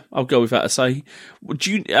 Yeah, I'll go with that. Asahi.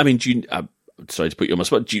 Sorry to put you on my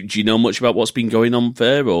spot. Do you know much about what's been going on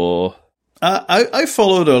there, or? I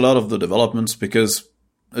followed a lot of the developments because,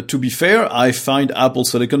 to be fair, I find Apple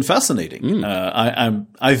Silicon fascinating.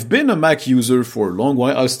 I've been a Mac user for a long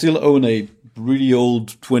while. I still own a really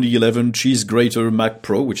old 2011 cheese grater Mac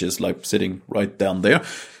Pro, which is like sitting right down there,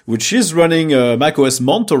 which is running macOS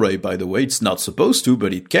Monterey, by the way. It's not supposed to,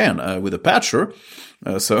 but it can with a patcher.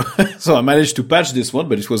 So I managed to patch this one,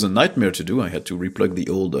 but it was a nightmare to do. I had to replug the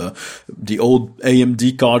old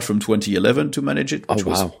AMD card from 2011 to manage it, which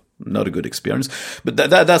was not a good experience. But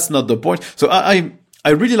that's not the point. So I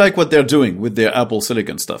really like what they're doing with their Apple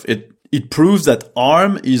Silicon stuff. It proves that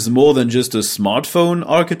ARM is more than just a smartphone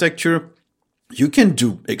architecture. You can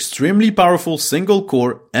do extremely powerful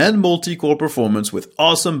single-core and multi-core performance with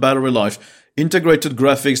awesome battery life, integrated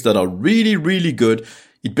graphics that are really, really good.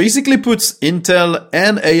 It basically puts Intel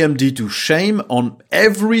and AMD to shame on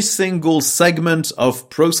every single segment of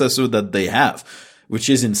processor that they have, which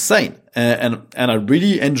is insane. And I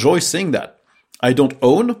really enjoy seeing that. I don't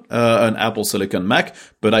own an Apple Silicon Mac,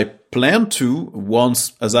 but I plan to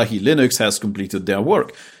once Asahi Linux has completed their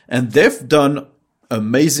work. And they've done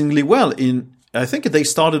amazingly well I think they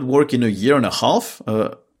started work in a year and a half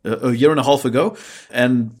ago,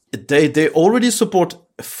 and they already support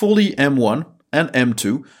fully M1 and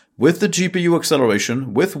M2 with the GPU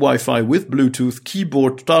acceleration, with Wi-Fi, with Bluetooth,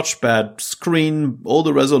 keyboard, touchpad, screen, all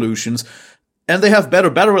the resolutions. And they have better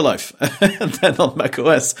battery life than on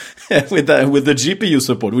macOS with the GPU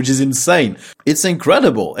support, which is insane. It's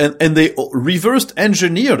incredible. And they reversed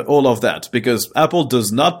engineered all of that because Apple does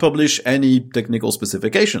not publish any technical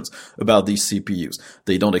specifications about these CPUs.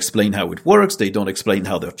 They don't explain how it works. They don't explain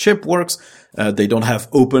how their chip works. They don't have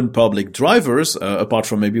open public drivers, apart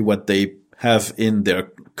from maybe what they have in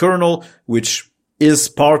their kernel, which is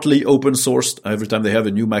partly open sourced. Every time they have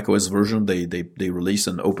a new macOS version, they release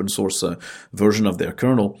an open source version of their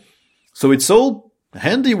kernel. So it's all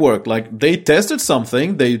handiwork. Like, they tested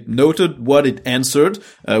something, they noted what it answered,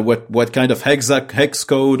 what kind of hex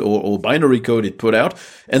code or binary code it put out,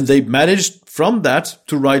 and they managed from that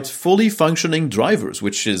to write fully functioning drivers,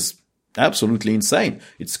 which is absolutely insane.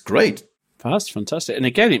 It's great. That's fantastic. And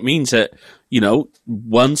again, it means that,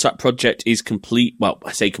 once that project is complete, well,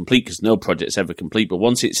 I say complete because no project's ever complete, but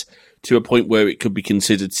once it's to a point where it could be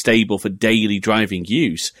considered stable for daily driving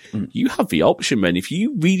use, you have the option, man. If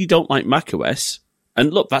you really don't like macOS,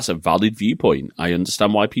 and look, that's a valid viewpoint. I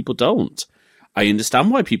understand why people don't. I understand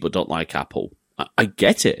why people don't like Apple. I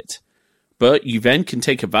get it. But you then can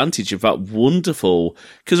take advantage of that wonderful,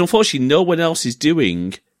 because unfortunately no one else is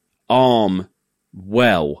doing ARM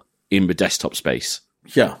well in the desktop space.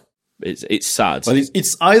 Yeah. It's sad. But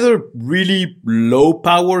it's either really low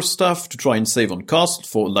power stuff to try and save on cost,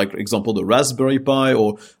 for like example the Raspberry Pi,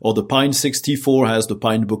 or the Pine 64 has the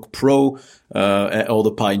Pinebook Pro, or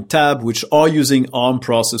the Pine Tab, which are using ARM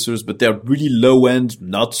processors, but they're really low end,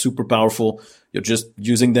 not super powerful. You're just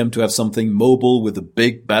using them to have something mobile with a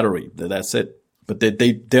big battery. That's it. But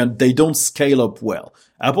they don't scale up well.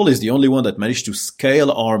 Apple is the only one that managed to scale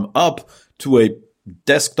ARM up to a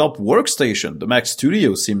desktop workstation. The Mac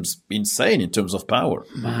Studio seems insane in terms of power.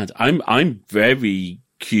 Mad. I'm very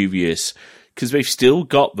curious because they've still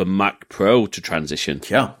got the Mac Pro to transition.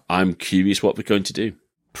 Yeah. I'm curious what they're going to do.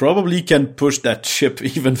 Probably can push that chip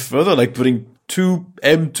even further, like putting 2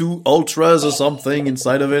 M2 Ultras or something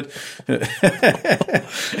inside of it.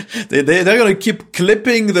 They're going to keep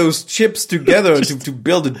clipping those chips together to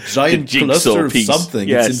build a giant cluster of something.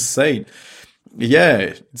 Yes. It's insane. Yeah,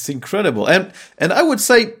 it's incredible. And I would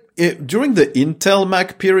say during the Intel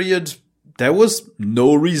Mac period, there was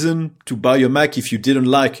no reason to buy a Mac if you didn't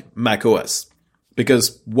like Mac OS.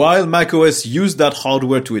 Because while Mac OS used that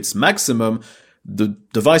hardware to its maximum, the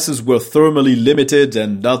devices were thermally limited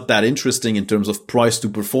and not that interesting in terms of price to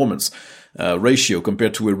performance ratio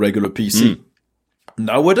compared to a regular PC.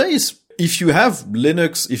 Nowadays, if you have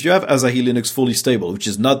Asahi Linux fully stable, which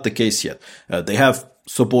is not the case yet, they have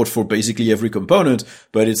support for basically every component,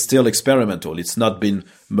 but it's still experimental. It's not been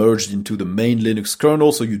merged into the main Linux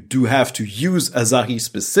kernel, so you do have to use Asahi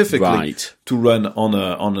specifically to run on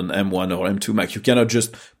an M1 or M2 Mac. You cannot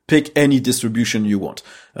just pick any distribution you want.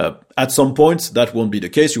 At some point, that won't be the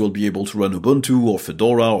case. You will be able to run Ubuntu or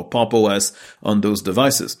Fedora or Pop! OS on those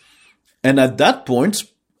devices. And at that point,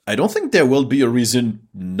 I don't think there will be a reason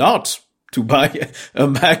not to buy a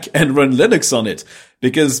Mac and run Linux on it,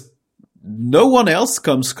 because no one else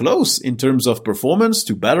comes close in terms of performance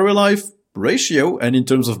to battery life ratio and in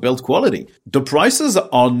terms of build quality. The prices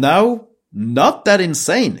are now not that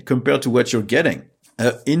insane compared to what you're getting.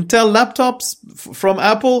 Intel laptops from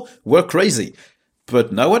Apple were crazy,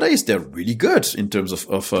 but nowadays they're really good in terms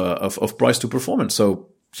of price to performance. So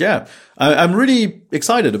yeah, I'm really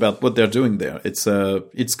excited about what they're doing there. It's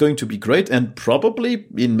going to be great, and probably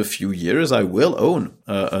in a few years I will own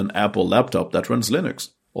an Apple laptop that runs Linux.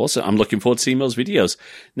 Awesome. I'm looking forward to seeing those videos.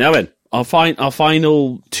 Now then, our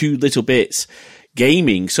final 2 little bits.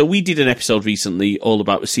 Gaming. So we did an episode recently all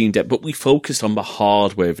about the Steam Deck, but we focused on the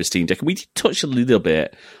hardware of the Steam Deck. And we did touch a little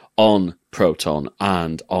bit on Proton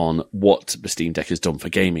and on what the Steam Deck has done for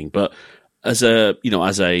gaming. But as a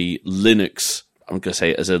Linux, I'm going to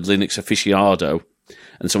say as a Linux aficionado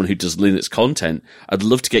and someone who does Linux content, I'd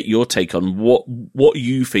love to get your take on what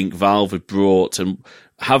you think Valve have brought, and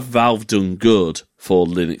have Valve done good for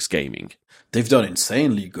Linux gaming? They've done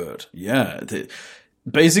insanely good. Yeah.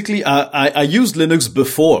 Basically, I used Linux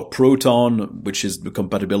before Proton, which is the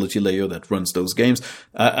compatibility layer that runs those games.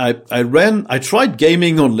 I tried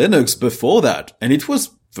gaming on Linux before that, and it was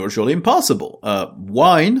virtually impossible.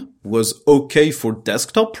 Wine was okay for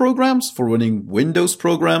desktop programs, for running Windows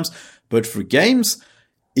programs, but for games,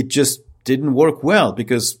 it just didn't work well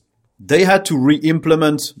because they had to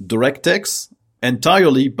re-implement DirectX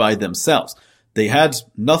entirely by themselves. They had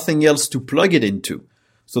nothing else to plug it into.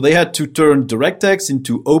 So they had to turn DirectX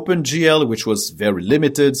into OpenGL, which was very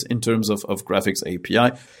limited in terms of graphics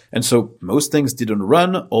API. And so most things didn't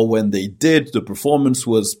run, or when they did, the performance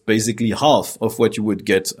was basically half of what you would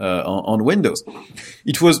get on Windows.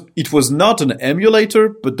 It was not an emulator,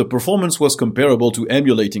 but the performance was comparable to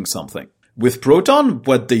emulating something. With Proton,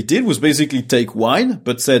 what they did was basically take Wine,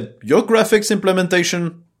 but said, your graphics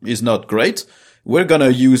implementation is not great. We're going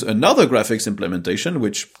to use another graphics implementation,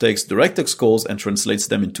 which takes DirectX calls and translates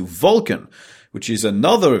them into Vulkan, which is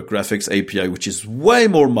another graphics API, which is way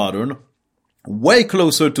more modern, way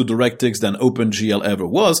closer to DirectX than OpenGL ever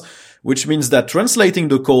was, which means that translating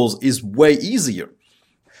the calls is way easier.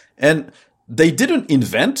 And they didn't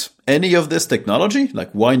invent any of this technology.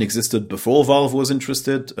 Like Wine existed before Valve was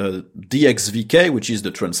interested. DXVK, which is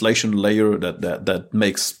the translation layer that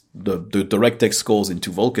makes the DirectX calls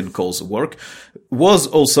into Vulkan calls work, was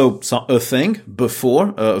also a thing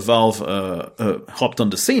before Valve hopped on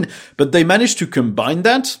the scene. But they managed to combine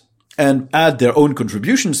that and add their own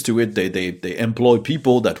contributions to it. They employ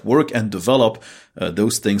people that work and develop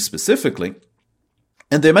those things specifically.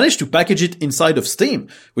 And they managed to package it inside of Steam,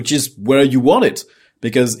 which is where you want it.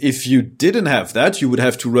 Because if you didn't have that, you would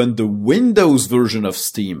have to run the Windows version of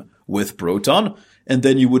Steam with Proton, and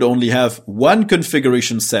then you would only have one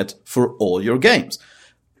configuration set for all your games.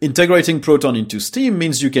 Integrating Proton into Steam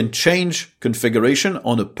means you can change configuration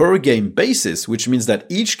on a per game basis, which means that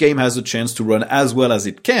each game has a chance to run as well as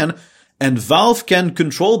it can, and Valve can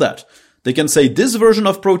control that. They can say this version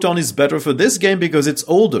of Proton is better for this game because it's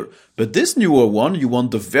older, but this newer one, you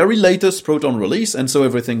want the very latest Proton release, and so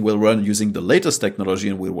everything will run using the latest technology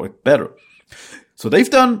and will work better. So they've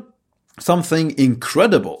done something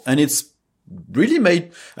incredible, and it's really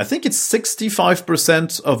made, I think it's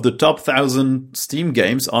 65% of the top 1,000 Steam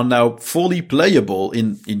games are now fully playable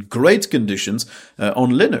in great conditions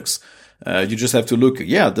on Linux. You just have to look,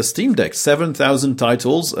 the Steam Deck, 7,000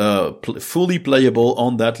 titles, fully playable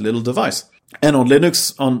on that little device. And on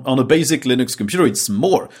Linux, on a basic Linux computer, it's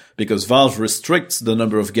more, because Valve restricts the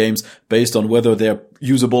number of games based on whether they're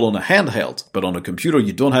usable on a handheld. But on a computer,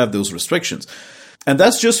 you don't have those restrictions. And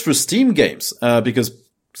that's just for Steam games, because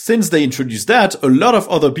since they introduced that, a lot of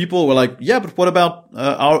other people were like, yeah, but what about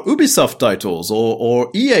our Ubisoft titles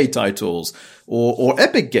or EA titles or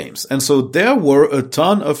Epic games? And so there were a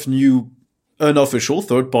ton of new unofficial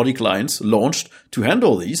third-party clients launched to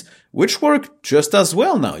handle these, which work just as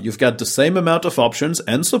well now. You've got the same amount of options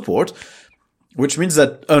and support, which means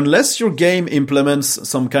that unless your game implements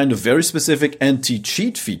some kind of very specific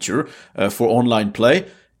anti-cheat feature for online play,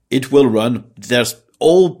 it will run. There's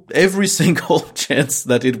every single chance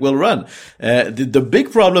that it will run. The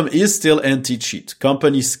big problem is still anti-cheat.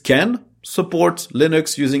 Companies can support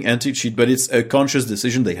Linux using anti-cheat, but it's a conscious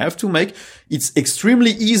decision they have to make. It's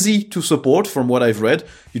extremely easy to support from what I've read.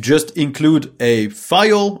 You just include a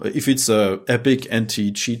file, if it's Epic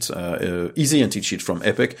anti-cheat, easy anti-cheat from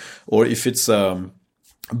Epic, or if it's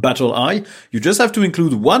BattleEye, you just have to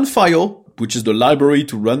include one file, which is the library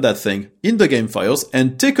to run that thing, in the game files,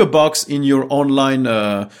 and tick a box in your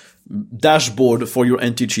online dashboard for your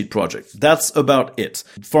anti-cheat project. That's about it.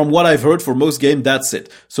 From what I've heard, for most games, that's it.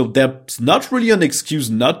 So there's not really an excuse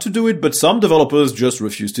not to do it, but some developers just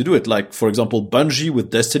refuse to do it. Like, for example, Bungie with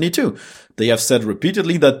Destiny 2. They have said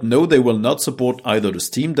repeatedly that no, they will not support either the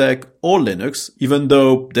Steam Deck or Linux, even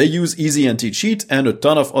though they use easy anti-cheat, and a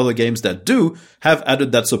ton of other games that do have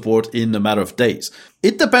added that support in a matter of days.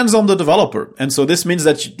 It depends on the developer, and so this means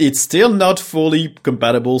that it's still not fully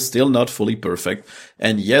compatible, still not fully perfect.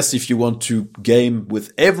 And yes, if you want to game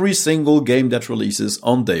with every single game that releases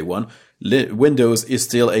on day one, Windows is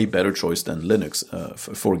still a better choice than Linux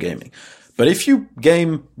for gaming. But if you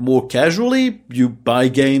game more casually, you buy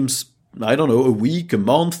games, I don't know, a week, a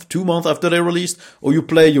month, 2 months after they're released, or you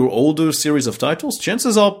play your older series of titles,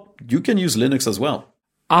 chances are you can use Linux as well.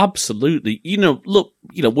 Absolutely. Look,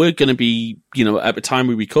 we're going to be, at the time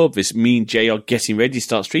we record this, me and Jay are getting ready to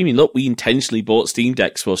start streaming. Look, we intentionally bought Steam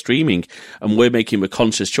Decks for streaming, and we're making a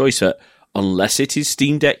conscious choice that unless it is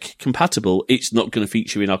Steam Deck compatible, it's not going to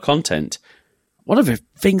feature in our content. One of the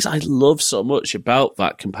things I love so much about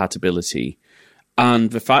that compatibility,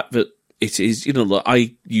 and the fact that it is, look,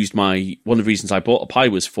 I used one of the reasons I bought a Pi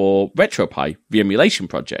was for RetroPie, the emulation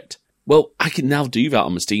project. Well, I can now do that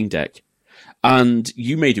on the Steam Deck. And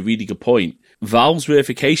you made a really good point. Valve's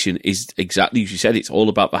verification is exactly as you said. It's all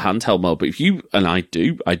about the handheld mode. But if you, and I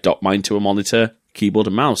dock mine to a monitor, keyboard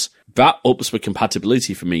and mouse. That ups the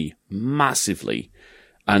compatibility for me massively.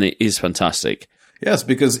 And it is fantastic. Yes,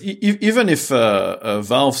 because even if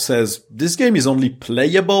Valve says this game is only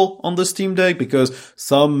playable on the Steam Deck because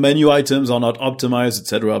some menu items are not optimized,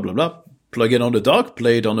 etc., blah, blah, plug it on the dock,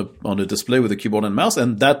 play it on a display with a keyboard and mouse,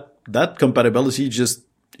 and that compatibility just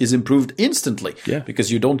is improved instantly. Yeah.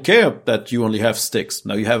 Because you don't care that you only have sticks.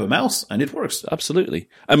 Now you have a mouse and it works. Absolutely.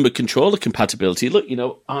 And with controller compatibility, look,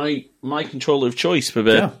 my controller of choice for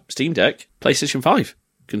the Steam Deck, PlayStation 5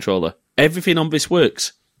 controller. Everything on this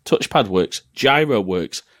works. Touchpad works. Gyro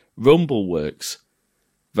works. Rumble works.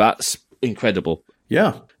 That's incredible.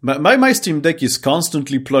 Yeah. My Steam Deck is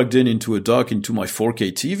constantly plugged into a dock into my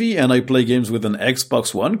 4K TV, and I play games with an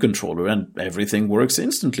Xbox One controller, and everything works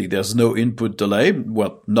instantly. There's no input delay.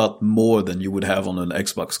 Well, not more than you would have on an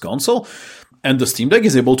Xbox console. And the Steam Deck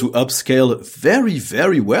is able to upscale very,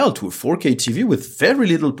 very well to a 4K TV with very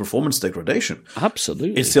little performance degradation.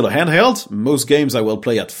 Absolutely. It's still a handheld. Most games I will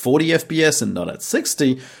play at 40 FPS and not at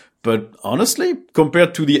 60. But honestly,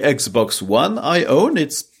 compared to the Xbox One I own,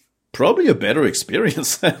 it's probably a better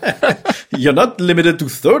experience. You're not limited to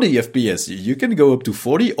 30 FPS. You can go up to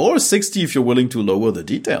 40 or 60 if you're willing to lower the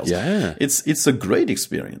details. Yeah. It's a great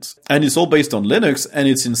experience. And it's all based on Linux, and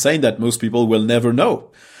it's insane that most people will never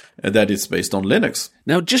know that it's based on Linux.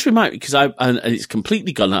 Now, just remind me, because and it's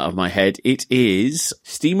completely gone out of my head. It is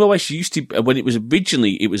SteamOS used to, when it was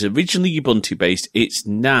originally Ubuntu based. It's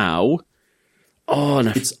now,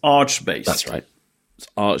 it's Arch based. That's right. It's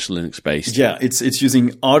Arch Linux based. Yeah, it's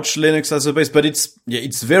using Arch Linux as a base, but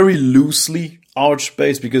it's very loosely Arch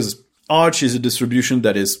based because Arch is a distribution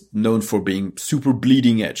that is known for being super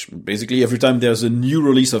bleeding edge. Basically, every time there's a new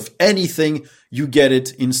release of anything, you get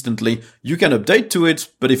it instantly. You can update to it,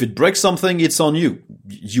 but if it breaks something, it's on you.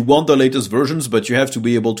 You want the latest versions, but you have to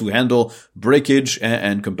be able to handle breakage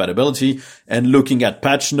and compatibility and looking at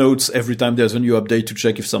patch notes every time there's a new update to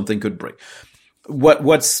check if something could break.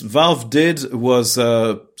 What Valve did was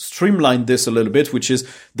streamline this a little bit, which is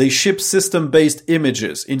they ship system-based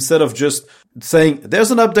images. Instead of just saying, there's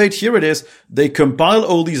an update, here it is, they compile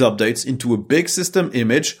all these updates into a big system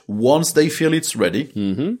image once they feel it's ready,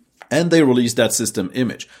 and they release that system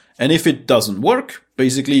image. And if it doesn't work,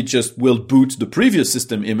 basically it just will boot the previous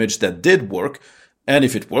system image that did work. And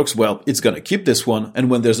if it works well, it's going to keep this one. And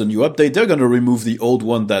when there's a new update, they're going to remove the old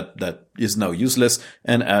one that is now useless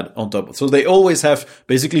and add on top. So they always have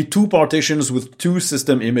basically two partitions with two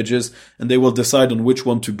system images, and they will decide on which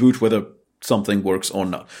one to boot, whether something works or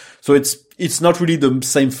not. So it's not really the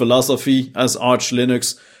same philosophy as Arch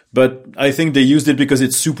Linux, but I think they used it because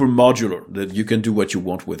it's super modular, that you can do what you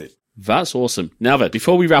want with it. That's awesome. Now then,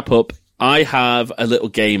 before we wrap up, I have a little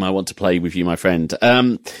game I want to play with you, my friend.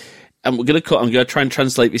 And I'm going to try and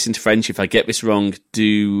translate this into French. If I get this wrong,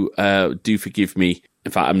 do forgive me.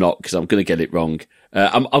 In fact, I'm not, because I'm going to get it wrong.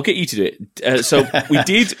 I'll get you to do it. So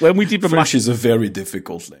when we did French is a very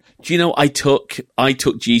difficult thing. Do you know, I took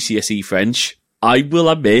GCSE French. I will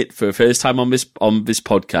admit, for the first time on this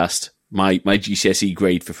podcast, my GCSE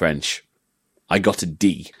grade for French, I got a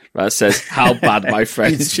D. That says how bad my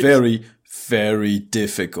French is. It's very, very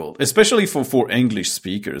difficult, especially for English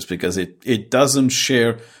speakers, because it doesn't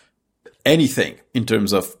share anything in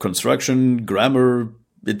terms of construction, grammar.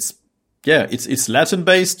 It's Latin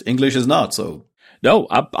based. English is not. So no,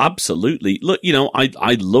 absolutely. Look,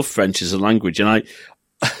 I love French as a language, and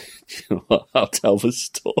I'll tell the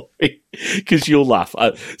story because you'll laugh.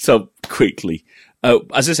 So quickly,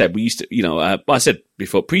 as I said, we used to, I said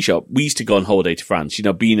before pre-show, we used to go on holiday to France.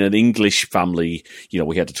 Being an English family,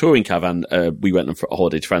 we had a touring caravan. We went on for a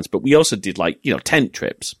holiday to France, but we also did tent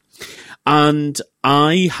trips. And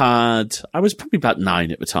I was probably about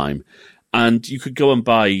 9 at the time, and you could go and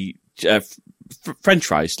buy French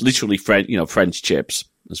fries, literally French chips,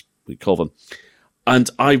 as we call them. And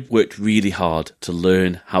I worked really hard to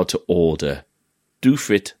learn how to order deux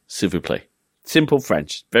frites, s'il vous plaît. Simple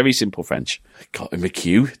French, very simple French. Got in the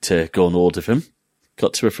queue to go and order them.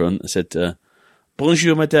 Got to the front and said,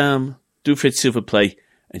 "Bonjour, madame, deux frites, s'il vous plaît."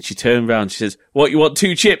 And she turned around, she says, "What, you want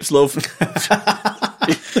 2 chips, love?"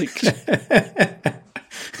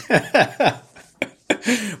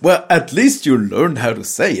 Well, at least you learned how to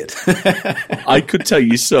say it. I could tell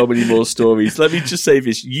you so many more stories. Let me just say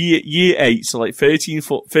this. Year 8, so 12,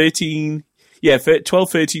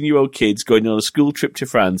 13-year-old kids going on a school trip to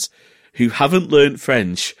France who haven't learned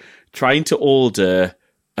French, trying to order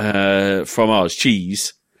fromage,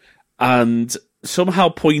 cheese, and somehow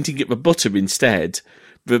pointing at the butter instead.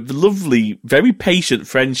 The lovely, very patient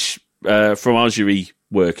French fromagerie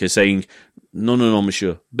worker saying, no,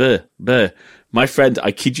 monsieur, beurre. My friend,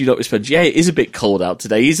 I kid you not, responds, "Yeah, it is a bit cold out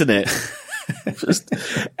today, isn't it?"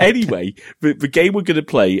 Anyway, the game we're going to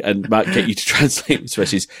play, and Matt, get you to translate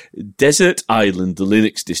this, is Desert Island, the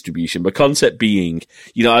Linux distribution. The concept being,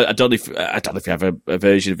 I don't know if you have a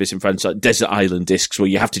version of this in French, like Desert Island discs, where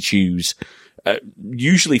you have to choose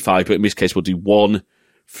usually 5, but in this case, we'll do 1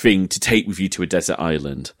 thing to take with you to a desert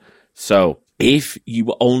island. So if you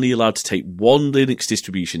were only allowed to take 1 Linux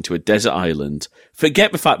distribution to a desert island,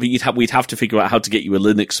 forget the fact that we'd have to figure out how to get you a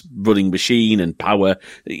Linux running machine and power.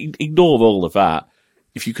 Ignore all of that.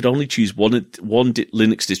 If you could only choose one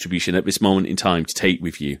Linux distribution at this moment in time to take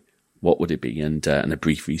with you, what would it be? And a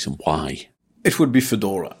brief reason why. It would be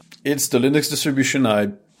Fedora. It's the Linux distribution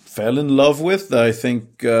I fell in love with. I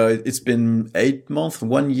think it's been 8 months,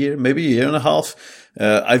 1 year, maybe a year and a half.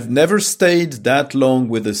 I've never stayed that long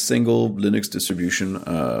with a single Linux distribution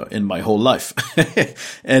in my whole life.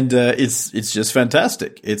 And it's just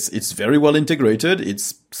fantastic. It's very well integrated.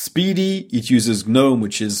 It's speedy. It uses GNOME,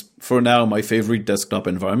 which is for now my favorite desktop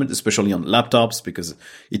environment, especially on laptops, because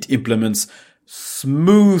it implements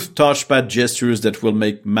smooth touchpad gestures that will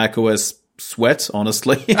make macOS sweat,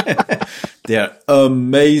 honestly. They are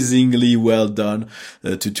amazingly well done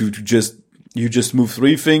you just move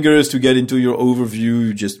 3 fingers to get into your overview.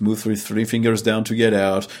 You just move three fingers down to get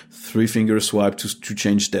out, 3 finger swipe to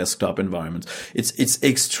change desktop environment. It's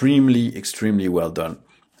extremely, extremely well done.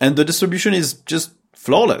 And the distribution is just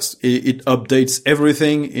flawless. It updates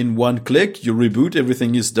everything in one click. You reboot,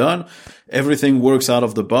 everything is done. Everything works out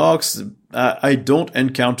of the box. I don't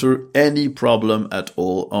encounter any problem at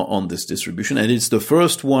all on this distribution. And it's the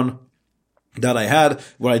first one that I had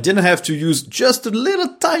where I didn't have to use just a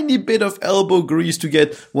little tiny bit of elbow grease to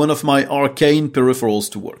get one of my arcane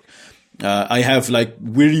peripherals to work. I have like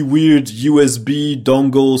really weird USB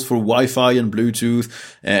dongles for Wi-Fi and Bluetooth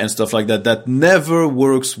and stuff like that. That never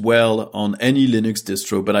works well on any Linux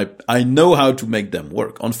distro, but I know how to make them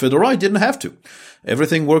work. On Fedora, I didn't have to.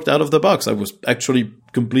 Everything worked out of the box. I was actually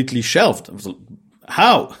completely shelved. I was like,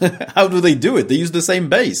 how? How do they do it? They use the same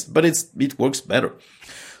base, but it works better.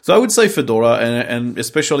 So I would say Fedora, and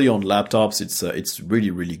especially on laptops, it's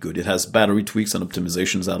really, really good. It has battery tweaks and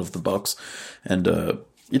optimizations out of the box. And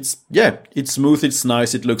it's smooth, it's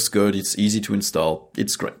nice, it looks good, it's easy to install.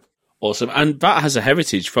 It's great. Awesome. And that has a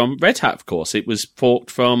heritage from Red Hat, of course. It was forked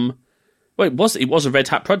from, it was a Red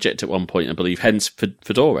Hat project at one point, I believe, hence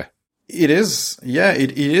Fedora. It is. Yeah,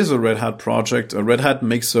 it is a Red Hat project. Red Hat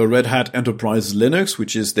makes a Red Hat Enterprise Linux,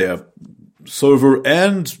 which is their server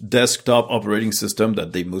and desktop operating system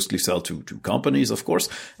that they mostly sell to companies, of course.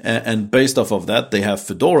 And based off of that, they have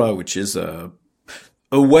Fedora, which is a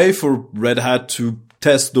way for Red Hat to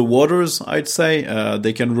test the waters, I'd say.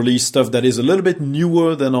 They can release stuff that is a little bit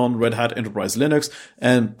newer than on Red Hat Enterprise Linux.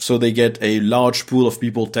 And so they get a large pool of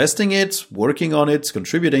people testing it, working on it,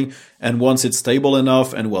 contributing. And once it's stable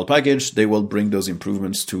enough and well packaged, they will bring those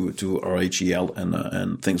improvements to RHEL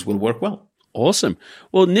and things will work well. Awesome.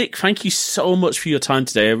 Well, Nick, thank you so much for your time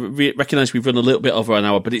today. I recognize we've run a little bit over an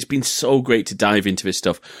hour, but it's been so great to dive into this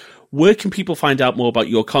stuff. Where can people find out more about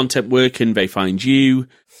your content? Where can they find you?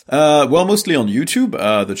 Well, mostly on YouTube.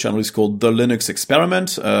 The channel is called The Linux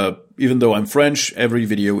Experiment. Even though I'm French, every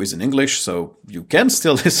video is in English, so you can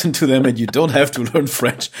still listen to them and you don't have to learn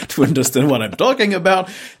French to understand what I'm talking about.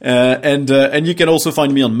 And you can also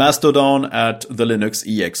find me on Mastodon at The Linux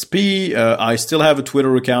EXP. I still have a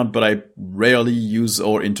Twitter account, but I rarely use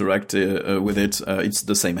or interact with it. It's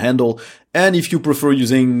the same handle. And if you prefer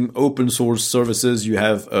using open source services, you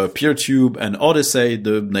have PeerTube and Odyssey.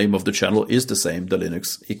 The name of the channel is the same, The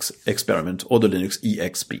Linux Experiment or The Linux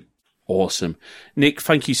EXP. Awesome. Nick,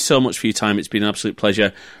 thank you so much for your time. It's been an absolute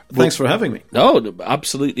pleasure. Thanks for having me. Oh,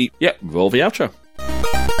 absolutely. Yeah, roll the outro.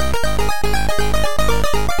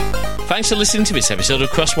 Thanks for listening to this episode of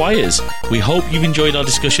Crosswires. We hope you've enjoyed our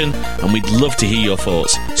discussion and we'd love to hear your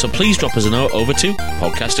thoughts. So please drop us a note over to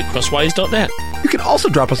podcast@crosswires.net. You can also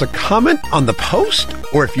drop us a comment on the post,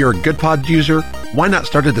 or if you're a GoodPods user, why not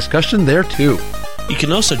start a discussion there too? You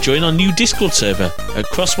can also join our new Discord server at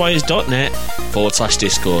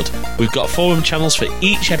crosswires.net/Discord. We've got forum channels for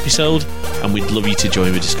each episode and we'd love you to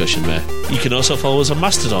join the discussion there. You can also follow us on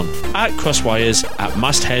Mastodon at crosswires at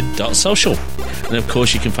masthead.social. And of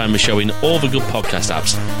course you can find the show in all the good podcast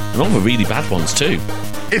apps and all the really bad ones too.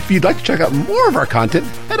 If you'd like to check out more of our content,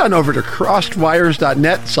 head on over to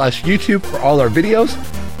crosswires.net/YouTube for all our videos,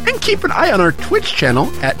 and keep an eye on our Twitch channel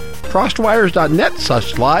at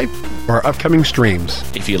crosswires.net/live for our upcoming streams.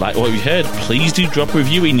 If you like what you heard, please do drop a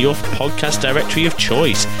review in your podcast directory of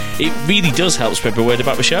choice. It really does help spread the word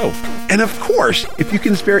about the show. And of course, if you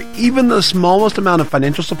can spare even the smallest amount of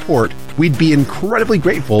financial support, we'd be incredibly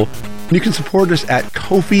grateful. You can support us at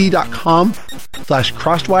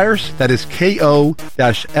ko-fi.com/crosswires. That is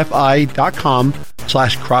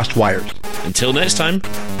ko-fi.com/crosswires. Until next time,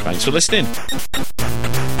 thanks for listening.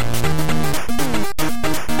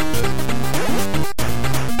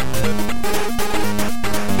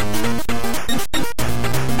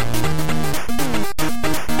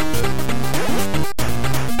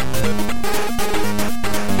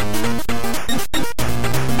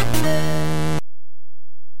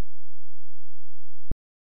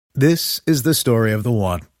 This is the story of the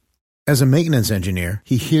one. As a maintenance engineer,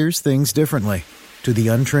 he hears things differently. To the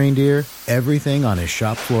untrained ear, everything on his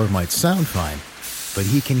shop floor might sound fine, but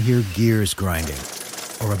he can hear gears grinding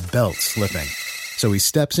or a belt slipping. So he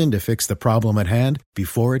steps in to fix the problem at hand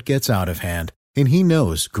before it gets out of hand. And he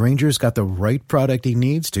knows Grainger's got the right product he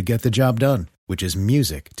needs to get the job done, which is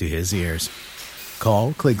music to his ears.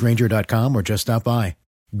 Call, click Grainger.com, or just stop by.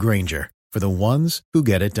 Grainger, for the ones who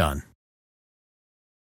get it done.